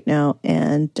exhausted right now.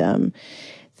 And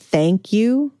thank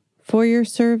you for your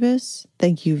service.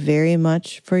 Thank you very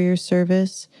much for your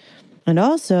service. And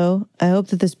also, I hope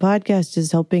that this podcast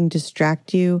is helping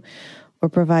distract you or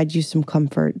provide you some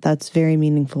comfort. That's very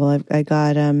meaningful. I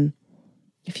got a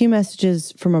few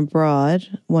messages from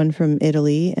abroad, one from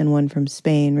Italy and one from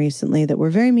Spain recently that were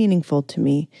very meaningful to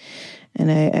me.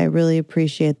 And I really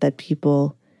appreciate that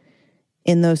people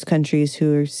in those countries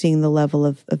who are seeing the level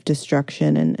of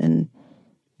destruction and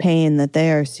pain that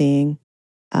they are seeing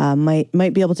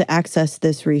might be able to access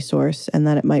this resource and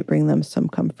that it might bring them some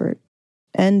comfort.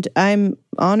 And I'm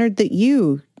honored that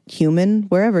you, human,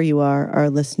 wherever you are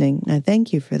listening. I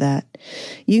thank you for that.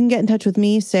 You can get in touch with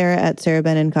me, Sarah, at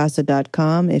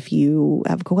sarahbenancasa.com. If you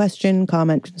have a question,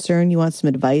 comment, concern, you want some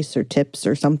advice or tips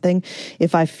or something.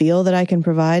 If I feel that I can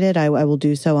provide it, I will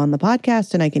do so on the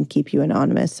podcast and I can keep you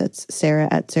anonymous. That's Sarah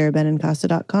at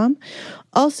sarahbenancasa.com.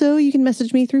 Also, you can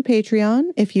message me through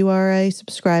Patreon if you are a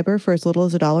subscriber for as little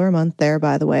as $1 a month there,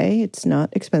 by the way. It's not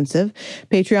expensive.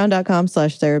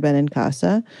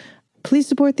 Patreon.com/sarahbenancasa. Please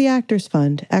support the Actors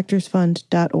Fund,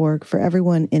 actorsfund.org for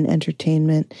everyone in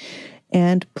entertainment.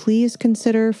 And please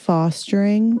consider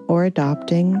fostering or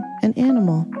adopting an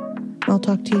animal. I'll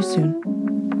talk to you soon.